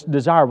ultimate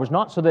desire was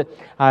not so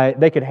that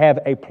they could have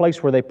a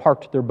place where they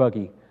parked their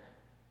buggy.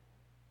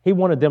 He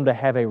wanted them to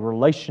have a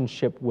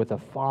relationship with a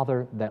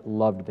Father that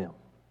loved them.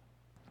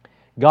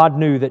 God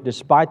knew that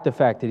despite the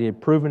fact that He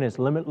had proven His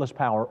limitless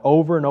power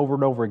over and over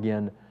and over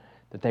again,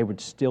 that they would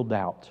still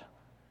doubt.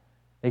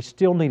 They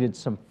still needed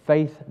some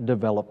faith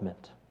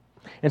development.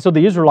 And so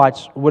the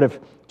Israelites would have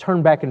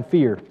turned back in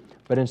fear,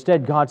 but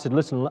instead God said,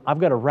 listen, I've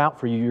got a route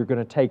for you you're going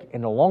to take,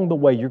 and along the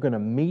way you're going to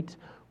meet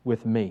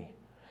with me.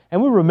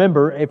 And we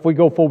remember, if we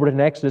go forward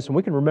in Exodus, and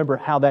we can remember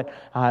how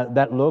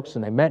that looks,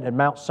 and they met at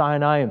Mount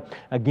Sinai, and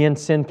again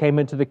sin came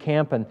into the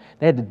camp, and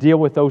they had to deal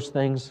with those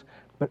things.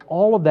 But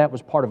all of that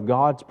was part of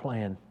God's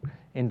plan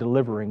in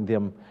delivering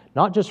them,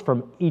 not just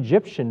from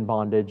Egyptian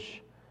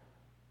bondage,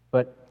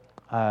 but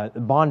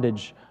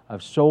bondage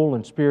of soul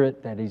and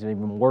spirit that is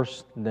even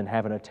worse than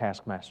having a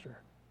taskmaster.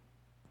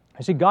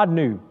 You see, God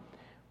knew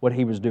what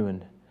He was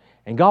doing.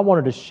 And God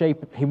wanted to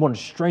He wanted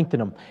to strengthen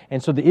them.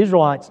 And so the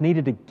Israelites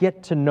needed to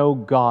get to know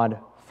God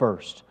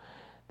first.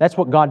 That's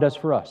what God does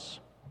for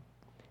us.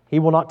 He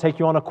will not take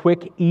you on a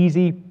quick,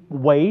 easy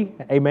way.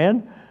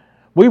 Amen?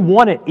 We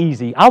want it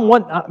easy. I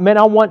want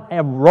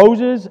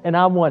roses, and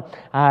I want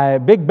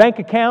big bank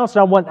accounts,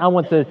 and I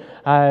want the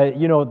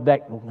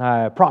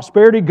that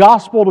prosperity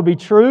gospel to be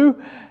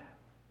true.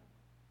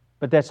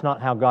 But that's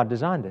not how God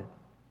designed it.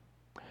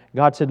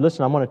 God said,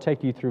 listen, I'm going to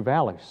take you through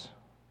valleys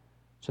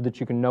so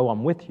that you can know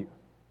I'm with you.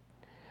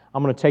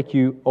 I'm going to take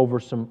you over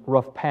some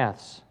rough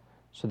paths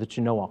so that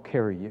you know I'll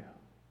carry you.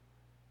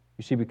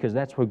 You see, because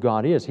that's who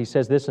God is. He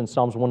says this in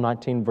Psalms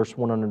 119, verse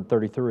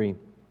 133.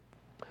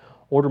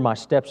 Order my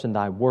steps in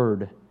thy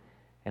word,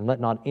 and let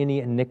not any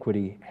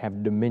iniquity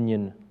have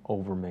dominion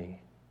over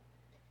me.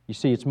 You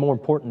see, it's more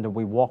important that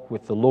we walk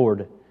with the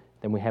Lord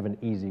than we have an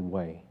easy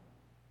way.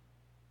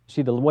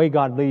 See, the way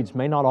God leads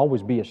may not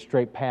always be a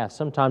straight path.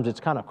 Sometimes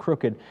it's kind of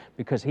crooked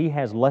because He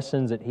has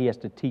lessons that He has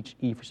to teach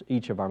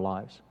each of our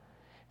lives.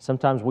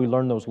 Sometimes we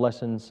learn those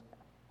lessons,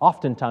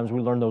 oftentimes we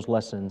learn those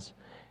lessons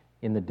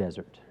in the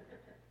desert,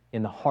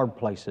 in the hard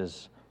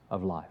places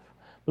of life.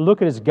 But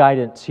look at His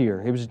guidance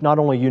here. It was not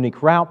only a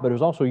unique route, but it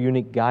was also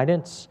unique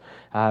guidance.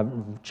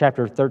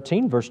 Chapter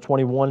 13, verse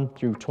 21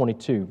 through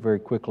 22, very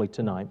quickly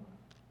tonight.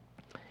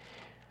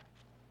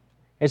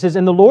 It says,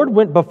 "And the Lord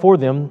went before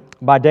them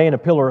by day in a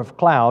pillar of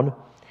cloud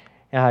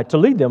to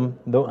lead them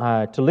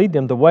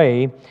the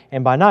way,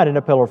 and by night in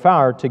a pillar of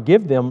fire to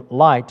give them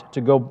light to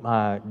go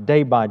by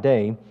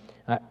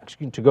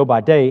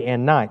day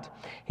and night.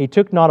 He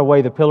took not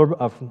away the pillar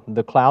of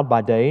the cloud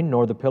by day,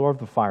 nor the pillar of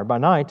the fire by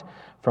night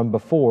from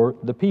before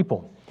the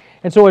people."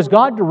 And so as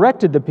God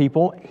directed the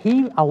people,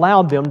 He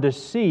allowed them to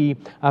see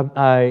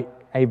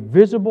a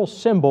visible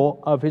symbol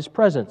of His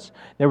presence.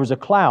 There was a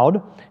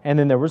cloud, and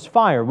then there was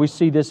fire. We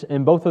see this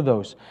in both of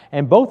those.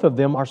 And both of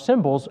them are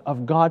symbols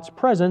of God's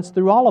presence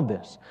through all of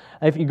this.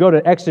 If you go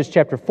to Exodus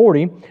chapter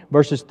 40,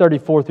 verses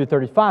 34 through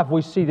 35,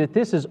 we see that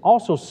this is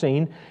also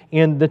seen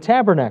in the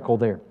tabernacle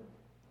there.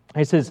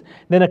 It says,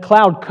 "Then a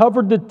cloud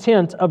covered the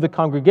tent of the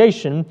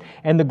congregation,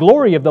 and the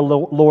glory of the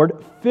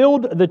Lord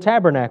filled the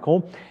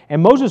tabernacle.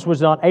 And Moses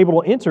was not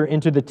able to enter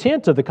into the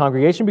tent of the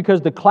congregation because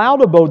the cloud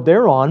abode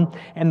thereon,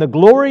 and the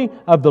glory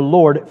of the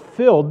Lord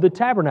filled the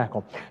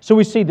tabernacle." So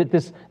we see that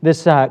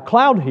this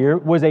cloud here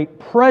was a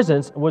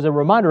presence, was a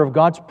reminder of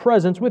God's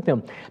presence with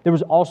them. There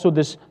was also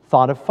this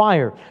thought of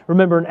fire.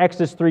 Remember in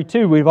Exodus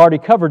 3:2, we've already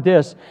covered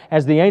this,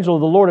 as the angel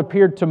of the Lord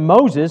appeared to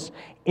Moses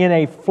in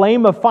a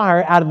flame of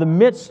fire out of the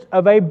midst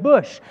of a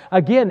bush.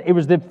 Again, it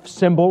was the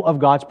symbol of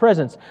God's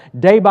presence.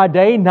 Day by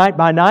day, night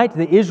by night,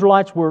 the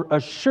Israelites were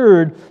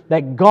assured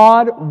that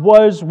God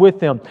was with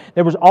them.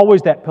 There was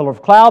always that pillar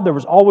of cloud, there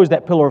was always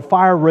that pillar of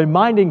fire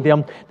reminding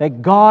them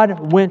that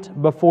God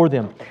went before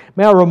them.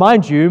 May I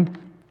remind you,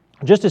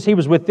 just as He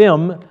was with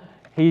them,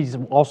 He's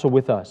also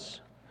with us.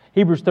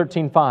 Hebrews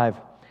 13:5,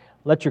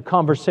 "Let your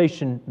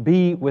conversation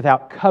be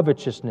without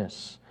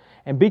covetousness,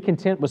 and be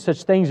content with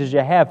such things as you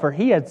have. For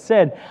He had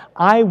said,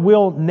 I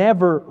will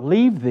never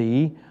leave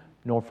thee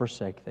nor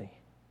forsake thee."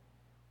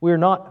 We are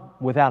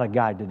not without a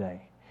guide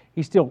today.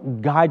 He still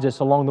guides us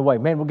along the way.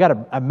 Man, we've got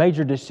a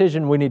major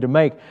decision we need to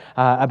make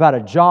about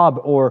a job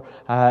or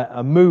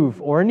a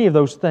move or any of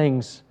those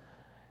things.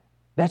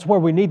 That's where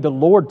we need the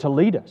Lord to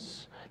lead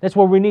us. That's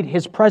where we need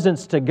His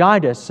presence to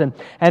guide us.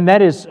 And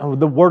that is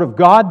the Word of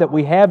God that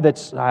we have.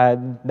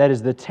 That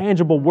is the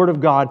tangible Word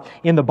of God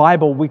in the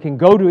Bible. We can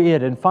go to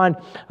it and find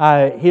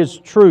His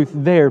truth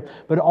there.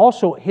 But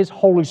also His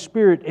Holy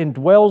Spirit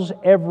indwells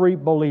every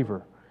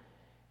believer.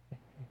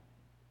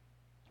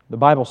 The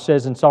Bible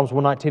says in Psalms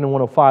 119 and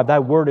 105, "Thy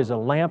Word is a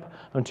lamp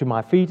unto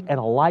my feet and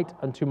a light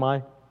unto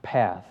my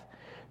path."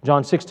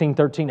 John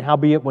 16:13,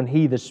 "Howbeit when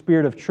He, the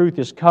Spirit of truth,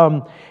 is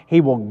come, He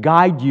will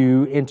guide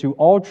you into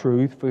all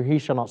truth, for He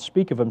shall not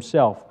speak of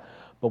Himself,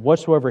 but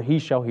whatsoever He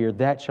shall hear,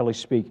 that shall He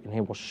speak, and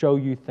He will show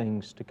you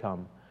things to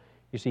come."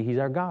 You see, He's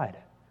our guide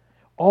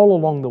all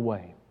along the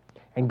way.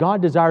 And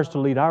God desires to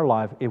lead our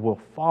life. It will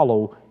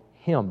follow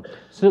Him.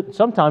 So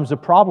sometimes the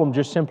problem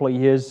just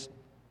simply is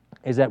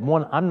that,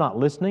 one, I'm not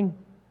listening,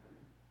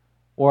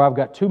 or I've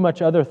got too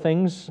much other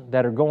things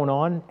that are going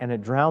on, and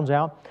it drowns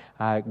out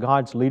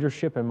God's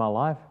leadership in my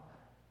life.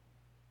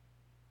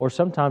 Or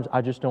sometimes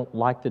I just don't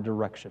like the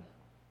direction.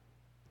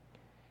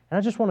 And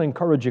I just want to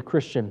encourage you,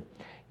 Christian,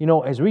 you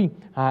know, as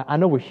I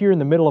know we're here in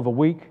the middle of a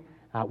week.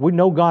 We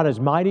know God is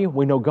mighty.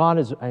 We know God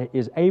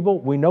is able.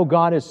 We know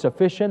God is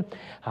sufficient.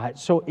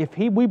 So if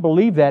we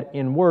believe that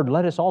in word,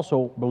 let us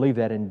also believe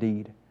that in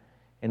deed.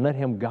 And let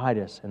Him guide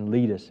us and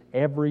lead us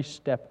every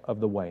step of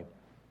the way.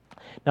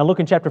 Now look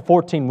in chapter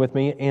 14 with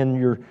me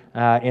in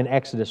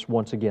Exodus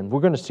once again. We're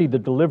going to see the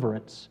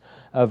deliverance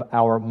of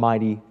our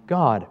mighty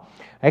God.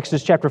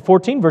 Exodus chapter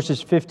 14, verses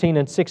 15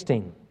 and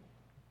 16.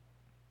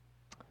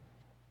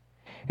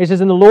 It says,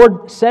 "And the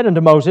Lord said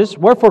unto Moses,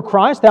 Wherefore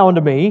criest thou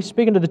unto me,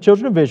 speaking to the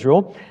children of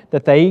Israel,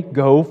 that they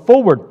go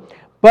forward?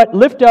 But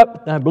lift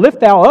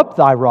thou up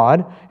thy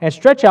rod, and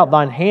stretch out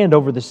thine hand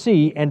over the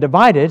sea, and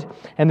divide it,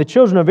 and the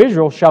children of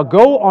Israel shall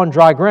go on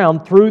dry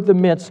ground through the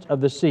midst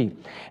of the sea."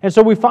 And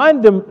so we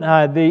find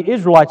the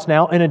Israelites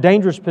now in a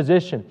dangerous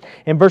position.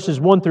 In verses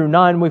 1 through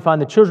 9, we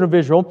find the children of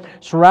Israel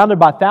surrounded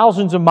by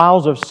thousands of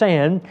miles of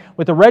sand,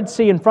 with the Red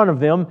Sea in front of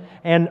them,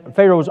 and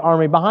Pharaoh's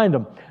army behind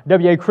them.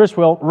 W.A.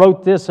 Criswell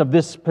wrote this of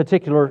this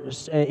particular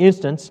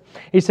instance.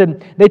 He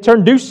said, "They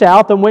turned due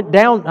south and went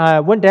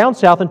down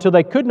south until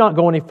they could not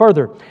go any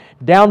further.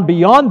 Down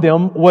beyond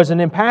them was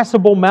an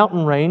impassable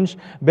mountain range,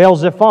 Baal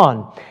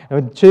Zephon.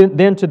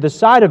 Then to the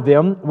side of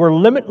them were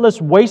limitless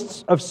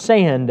wastes of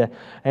sand.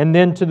 And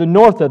then to the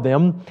north of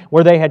them,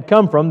 where they had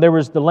come from, there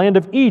was the land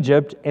of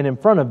Egypt, and in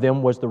front of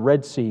them was the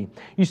Red Sea."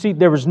 You see,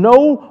 there was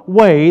no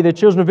way the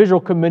children of Israel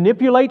could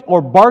manipulate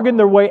or bargain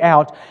their way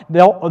out.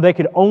 They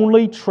could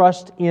only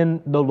trust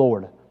in the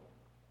Lord.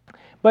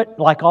 But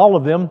like all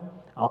of them,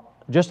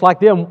 just like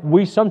them,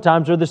 we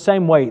sometimes are the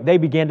same way. They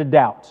began to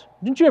doubt.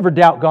 Didn't you ever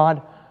doubt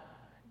God?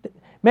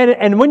 Man,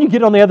 and when you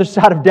get on the other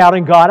side of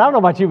doubting God, I don't know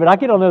about you, but I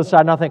get on the other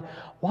side and I think,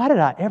 why did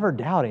I ever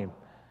doubt Him?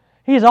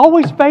 He is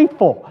always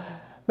faithful.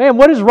 Man,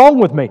 what is wrong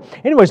with me?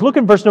 Anyways, look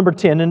in verse number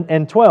 10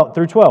 and 12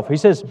 through 12. He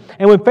says,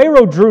 "And when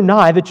Pharaoh drew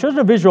nigh, the children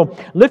of Israel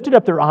lifted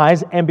up their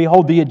eyes, and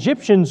behold, the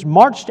Egyptians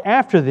marched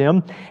after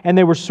them, and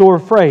they were sore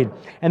afraid.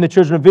 And the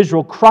children of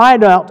Israel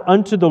cried out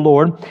unto the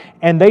Lord,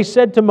 and they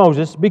said to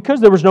Moses, Because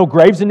there was no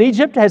graves in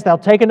Egypt, hast thou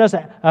taken us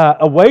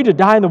away to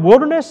die in the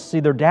wilderness?" See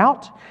their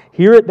doubt?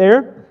 Hear it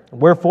there.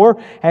 "Wherefore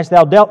hast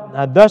thou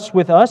dealt thus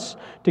with us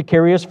to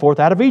carry us forth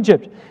out of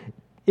Egypt?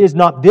 Is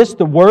not this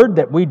the word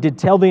that we did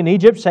tell thee in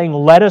Egypt, saying,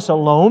 Let us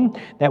alone,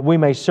 that we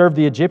may serve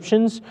the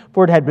Egyptians?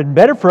 For it had been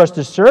better for us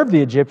to serve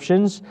the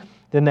Egyptians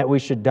than that we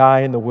should die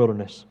in the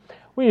wilderness."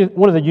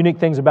 One of the unique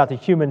things about the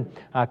human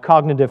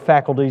cognitive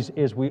faculties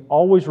is we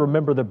always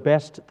remember the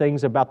best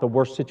things about the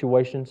worst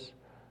situations.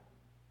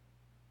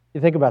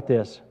 You think about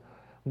this.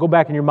 Go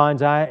back in your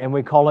mind's eye and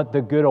we call it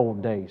the good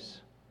old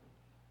days.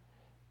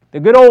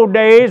 The good old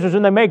days was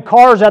when they made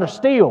cars out of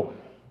steel.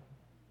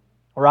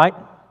 All right?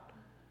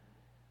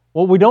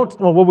 What we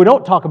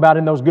don't talk about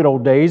in those good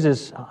old days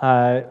is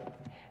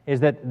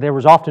that there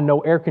was often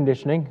no air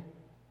conditioning,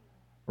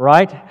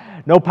 right?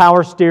 No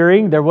power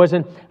steering. There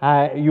wasn't.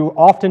 You were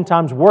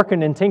oftentimes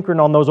working and tinkering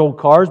on those old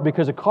cars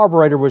because the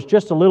carburetor was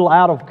just a little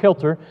out of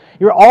kilter.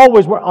 You're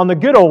always on the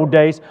good old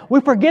days.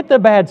 We forget the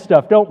bad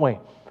stuff, don't we?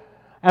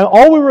 And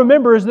all we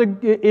remember is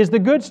the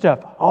good stuff.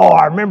 Oh,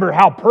 I remember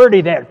how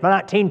pretty that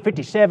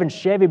 1957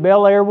 Chevy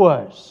Bel Air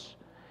was,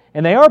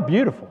 and they are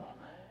beautiful.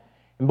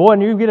 And boy,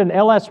 when you get an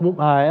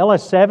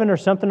LS7 or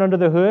something under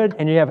the hood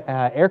and you have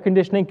air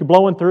conditioning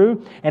blowing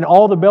through and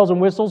all the bells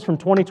and whistles from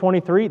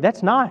 2023,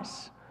 that's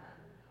nice.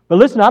 But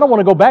listen, I don't want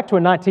to go back to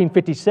a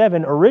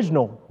 1957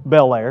 original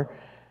Bel Air.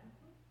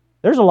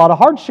 There's a lot of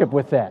hardship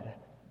with that.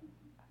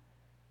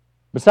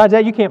 Besides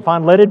that, you can't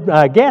find leaded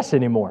gas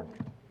anymore.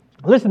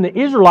 Listen, the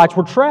Israelites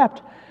were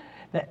trapped.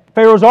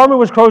 Pharaoh's army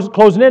was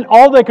closing in.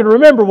 All they could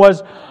remember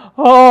was,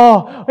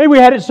 oh, we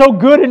had it so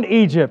good in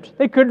Egypt.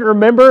 They couldn't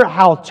remember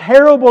how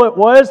terrible it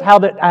was, how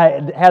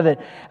that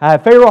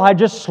Pharaoh had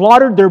just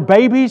slaughtered their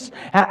babies.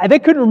 They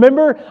couldn't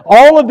remember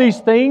all of these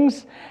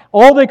things.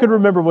 All they could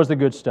remember was the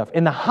good stuff.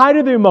 In the height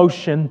of the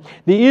emotion,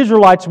 the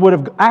Israelites would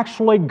have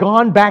actually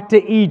gone back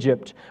to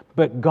Egypt,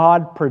 but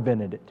God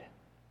prevented it.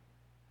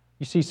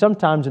 You see,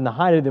 sometimes in the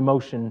height of the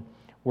emotion,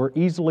 we're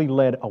easily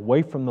led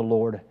away from the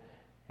Lord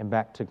and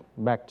back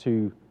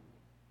to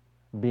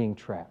being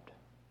trapped.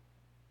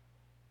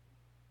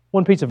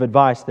 One piece of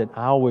advice that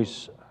I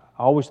always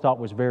thought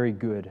was very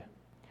good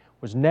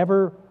was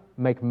never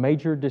make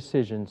major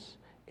decisions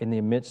in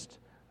the midst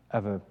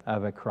of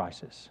a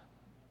crisis.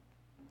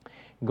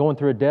 Going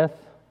through a death,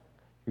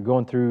 you're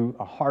going through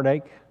a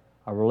heartache,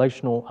 a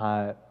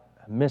relational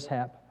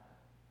mishap,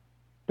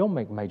 don't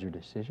make major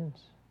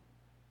decisions.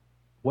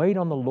 Wait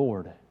on the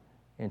Lord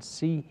and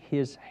see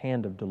His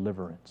hand of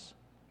deliverance.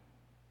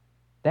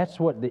 That's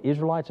what the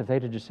Israelites, if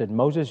they'd have just said,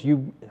 Moses,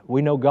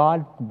 we know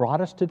God brought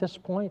us to this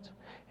point,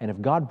 and if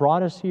God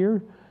brought us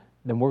here,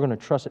 then we're going to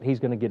trust that He's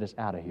going to get us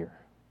out of here.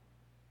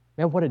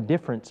 Man, what a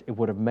difference it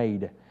would have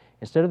made.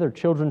 Instead of their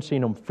children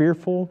seeing them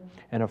fearful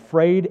and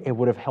afraid, it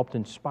would have helped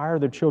inspire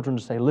their children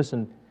to say,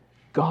 listen,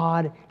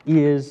 God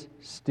is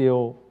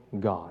still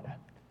God.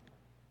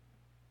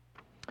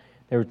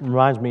 It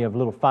reminds me of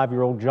little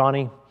 5-year-old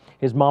Johnny.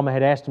 His mama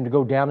had asked him to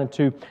go down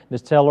into the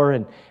cellar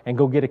and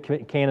go get a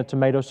can of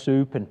tomato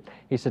soup. And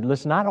he said,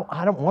 listen, I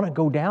don't want to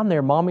go down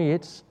there, Mommy.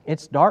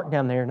 It's dark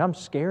down there and I'm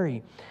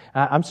scary.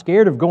 I'm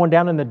scared of going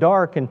down in the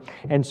dark.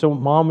 And so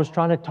Mom was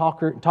trying to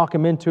talk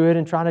him into it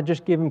and trying to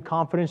just give him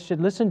confidence. She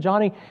said, listen,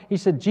 Johnny, he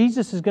said,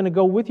 Jesus is going to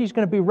go with you. He's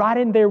going to be right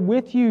in there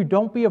with you.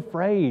 Don't be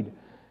afraid.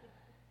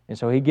 And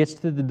so he gets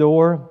to the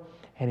door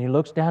and he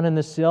looks down in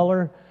the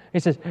cellar. He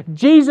says,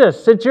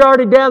 Jesus, since you're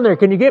already down there,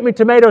 can you get me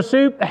tomato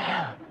soup?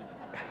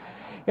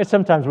 And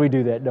sometimes we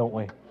do that, don't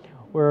we?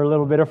 We're a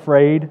little bit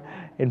afraid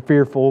and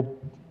fearful,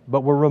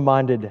 but we're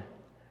reminded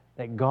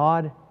that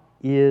God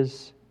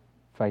is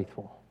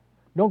faithful.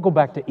 Don't go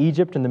back to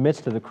Egypt in the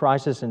midst of the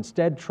crisis.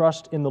 Instead,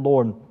 trust in the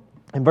Lord.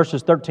 In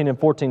verses 13 and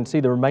 14, see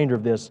the remainder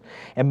of this.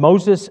 And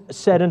Moses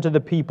said unto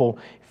the people,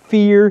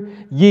 Fear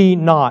ye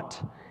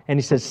not. And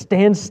he says,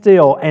 Stand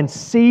still and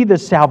see the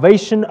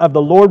salvation of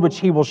the Lord, which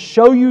He will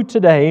show you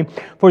today.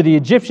 For the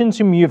Egyptians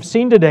whom you have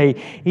seen today,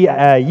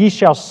 ye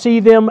shall see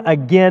them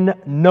again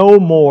no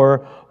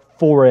more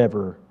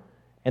forever.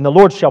 And the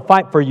Lord shall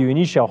fight for you, and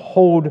ye shall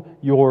hold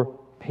your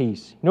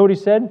peace. You know what he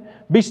said?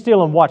 Be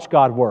still and watch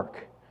God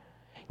work.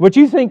 What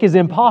you think is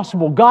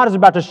impossible, God is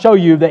about to show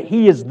you that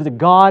He is the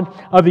God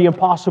of the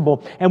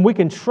impossible, and we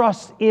can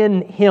trust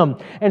in Him.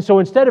 And so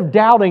instead of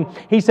doubting,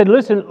 He said,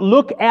 listen,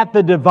 look at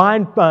the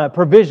divine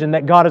provision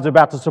that God is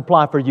about to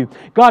supply for you.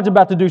 God's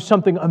about to do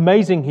something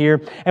amazing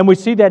here, and we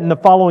see that in the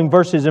following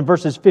verses, in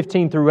verses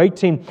 15 through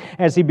 18,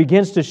 as He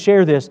begins to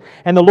share this.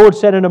 And the Lord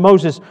said unto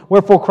Moses,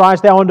 Wherefore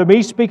criest thou unto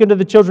me? Speak unto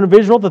the children of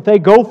Israel that they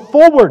go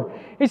forward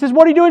He says,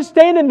 what are you doing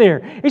standing there?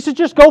 He says,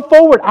 just go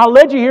forward. I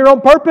led you here on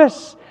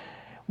purpose.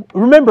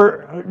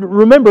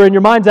 Remember in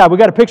your mind's eye, we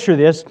got a picture of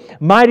this.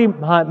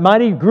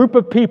 Mighty group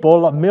of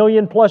people, 1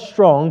 million plus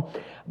strong,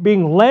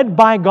 being led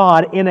by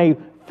God in a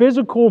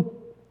physical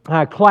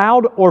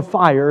cloud or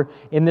fire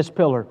in this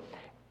pillar.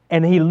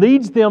 And He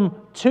leads them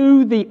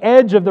to the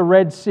edge of the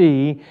Red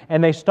Sea,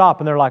 and they stop,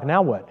 and they're like,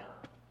 now what?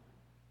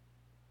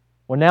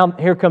 Well, now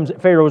here comes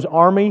Pharaoh's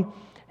army,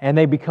 and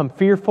they become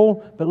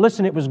fearful. But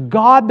listen, it was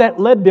God that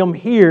led them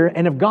here,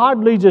 and if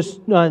God leads us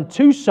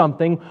to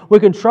something, we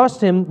can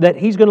trust Him that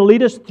He's going to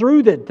lead us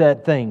through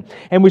that thing.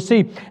 And we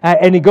see,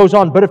 and He goes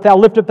on, but if thou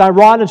lift up thy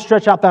rod and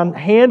stretch out thy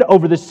hand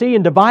over the sea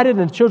and divide it,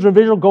 and the children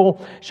of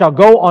Israel shall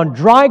go on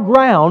dry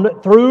ground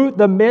through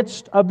the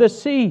midst of the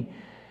sea.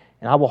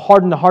 And I will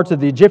harden the hearts of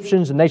the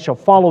Egyptians, and they shall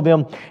follow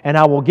them. And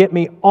I will get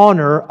me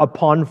honor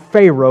upon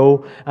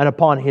Pharaoh, and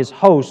upon his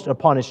host,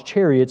 upon his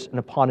chariots, and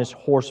upon his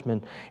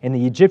horsemen. And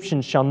the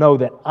Egyptians shall know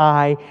that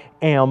I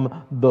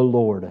am the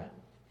Lord.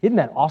 Isn't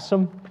that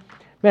awesome?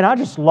 Man, I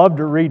just love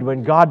to read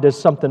when God does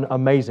something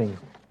amazing.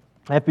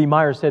 F.B.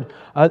 Meyer said,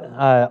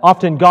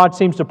 often God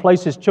seems to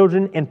place His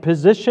children in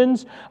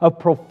positions of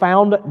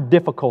profound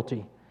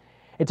difficulty.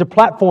 It's a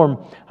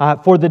platform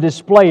for the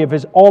display of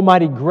His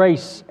almighty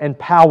grace and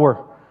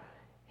power.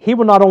 He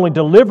will not only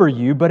deliver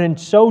you, but in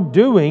so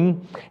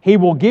doing, He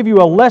will give you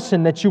a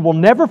lesson that you will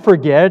never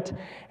forget,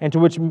 and to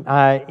which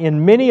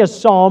in many a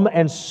psalm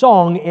and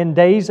song in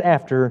days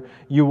after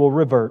you will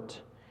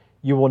revert.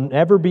 You will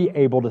never be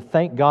able to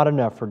thank God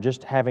enough for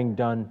just having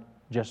done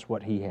just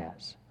what He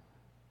has.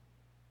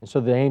 And so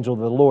the angel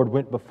of the Lord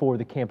went before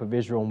the camp of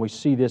Israel, and we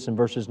see this in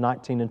verses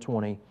 19 and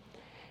 20.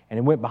 And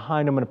He went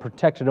behind them and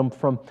protected them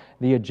from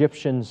the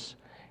Egyptians.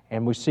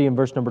 And we see in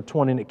verse number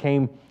 20, and it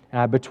came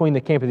between the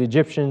camp of the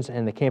Egyptians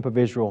and the camp of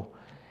Israel,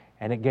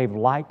 and it gave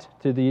light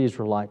to the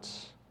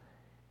Israelites.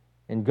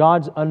 In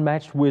God's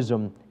unmatched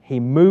wisdom, He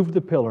moved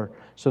the pillar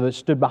so that it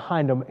stood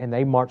behind them, and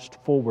they marched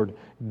forward.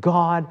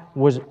 God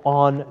was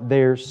on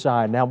their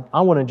side. Now,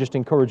 I want to just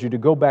encourage you to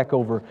go back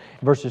over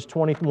verses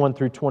 21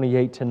 through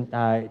 28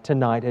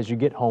 tonight as you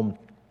get home,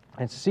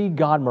 and see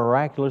God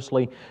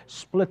miraculously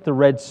split the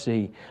Red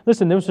Sea.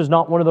 Listen, this was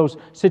not one of those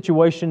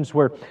situations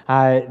where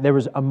there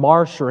was a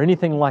marsh or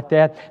anything like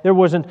that. There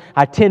wasn't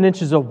 10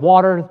 inches of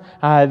water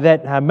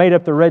that made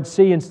up the Red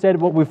Sea. Instead,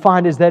 what we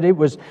find is that it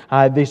was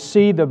the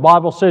sea. The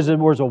Bible says there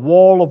was a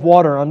wall of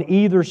water on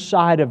either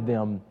side of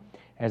them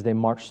as they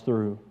marched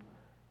through.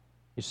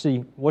 You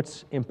see,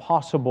 what's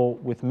impossible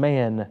with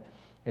man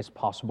is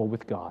possible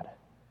with God.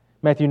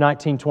 Matthew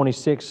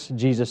 19:26,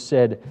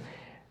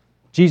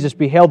 Jesus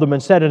beheld them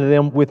and said unto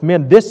them, with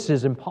men this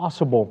is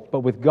impossible,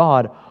 but with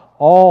God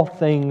all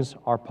things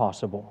are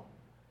possible.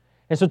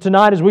 And so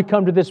tonight as we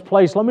come to this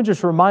place, let me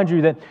just remind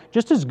you that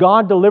just as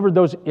God delivered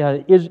those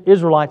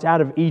Israelites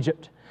out of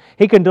Egypt,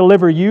 He can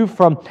deliver you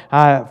from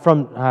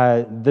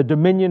the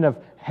dominion of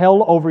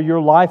hell over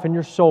your life and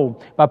your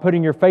soul by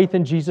putting your faith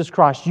in Jesus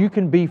Christ. You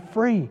can be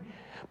free.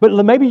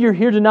 But maybe you're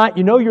here tonight,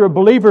 you know you're a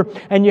believer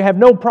and you have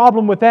no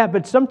problem with that,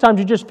 but sometimes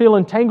you just feel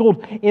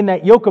entangled in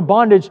that yoke of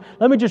bondage.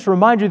 Let me just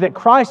remind you that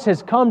Christ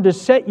has come to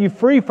set you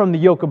free from the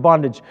yoke of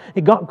bondage.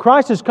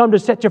 Christ has come to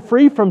set you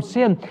free from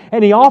sin,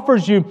 and He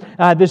offers you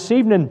this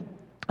evening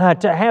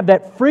to have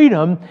that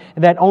freedom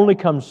that only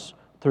comes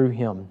through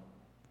Him.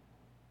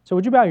 So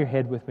would you bow your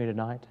head with me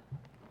tonight?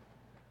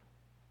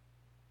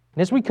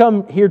 And as we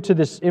come here to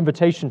this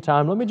invitation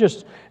time, let me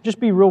just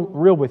be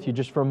real with you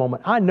just for a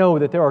moment. I know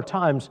that there are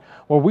times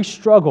where we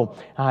struggle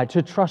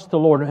to trust the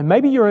Lord. And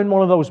maybe you're in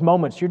one of those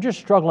moments. You're just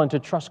struggling to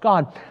trust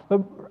God.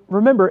 But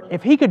remember,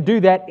 if He could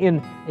do that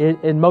in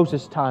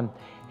Moses' time,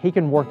 He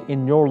can work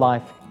in your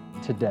life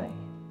today.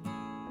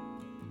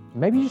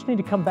 Maybe you just need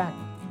to come back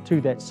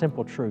to that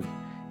simple truth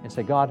and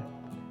say, God,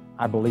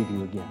 I believe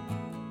You again.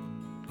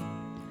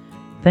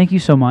 Thank you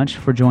so much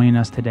for joining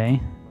us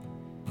today.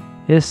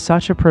 It is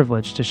such a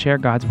privilege to share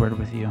God's Word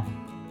with you.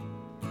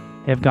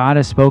 If God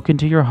has spoken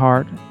to your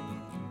heart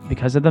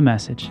because of the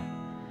message,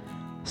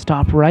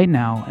 stop right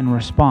now and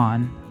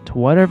respond to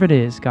whatever it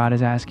is God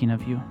is asking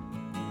of you.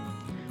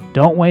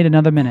 Don't wait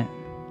another minute.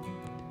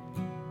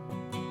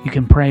 You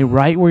can pray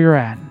right where you're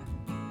at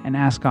and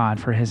ask God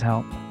for His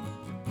help.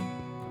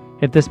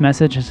 If this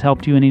message has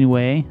helped you in any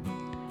way,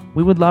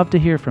 we would love to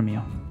hear from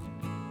you.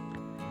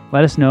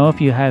 Let us know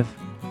if you have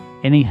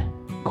any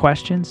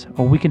questions,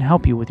 or we can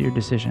help you with your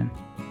decision.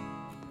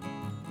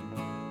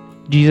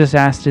 Jesus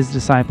asked His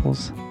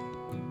disciples,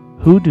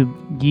 "Who do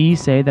ye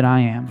say that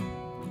I am?"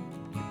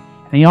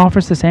 And He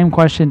offers the same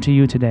question to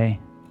you today.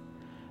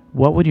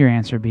 What would your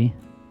answer be?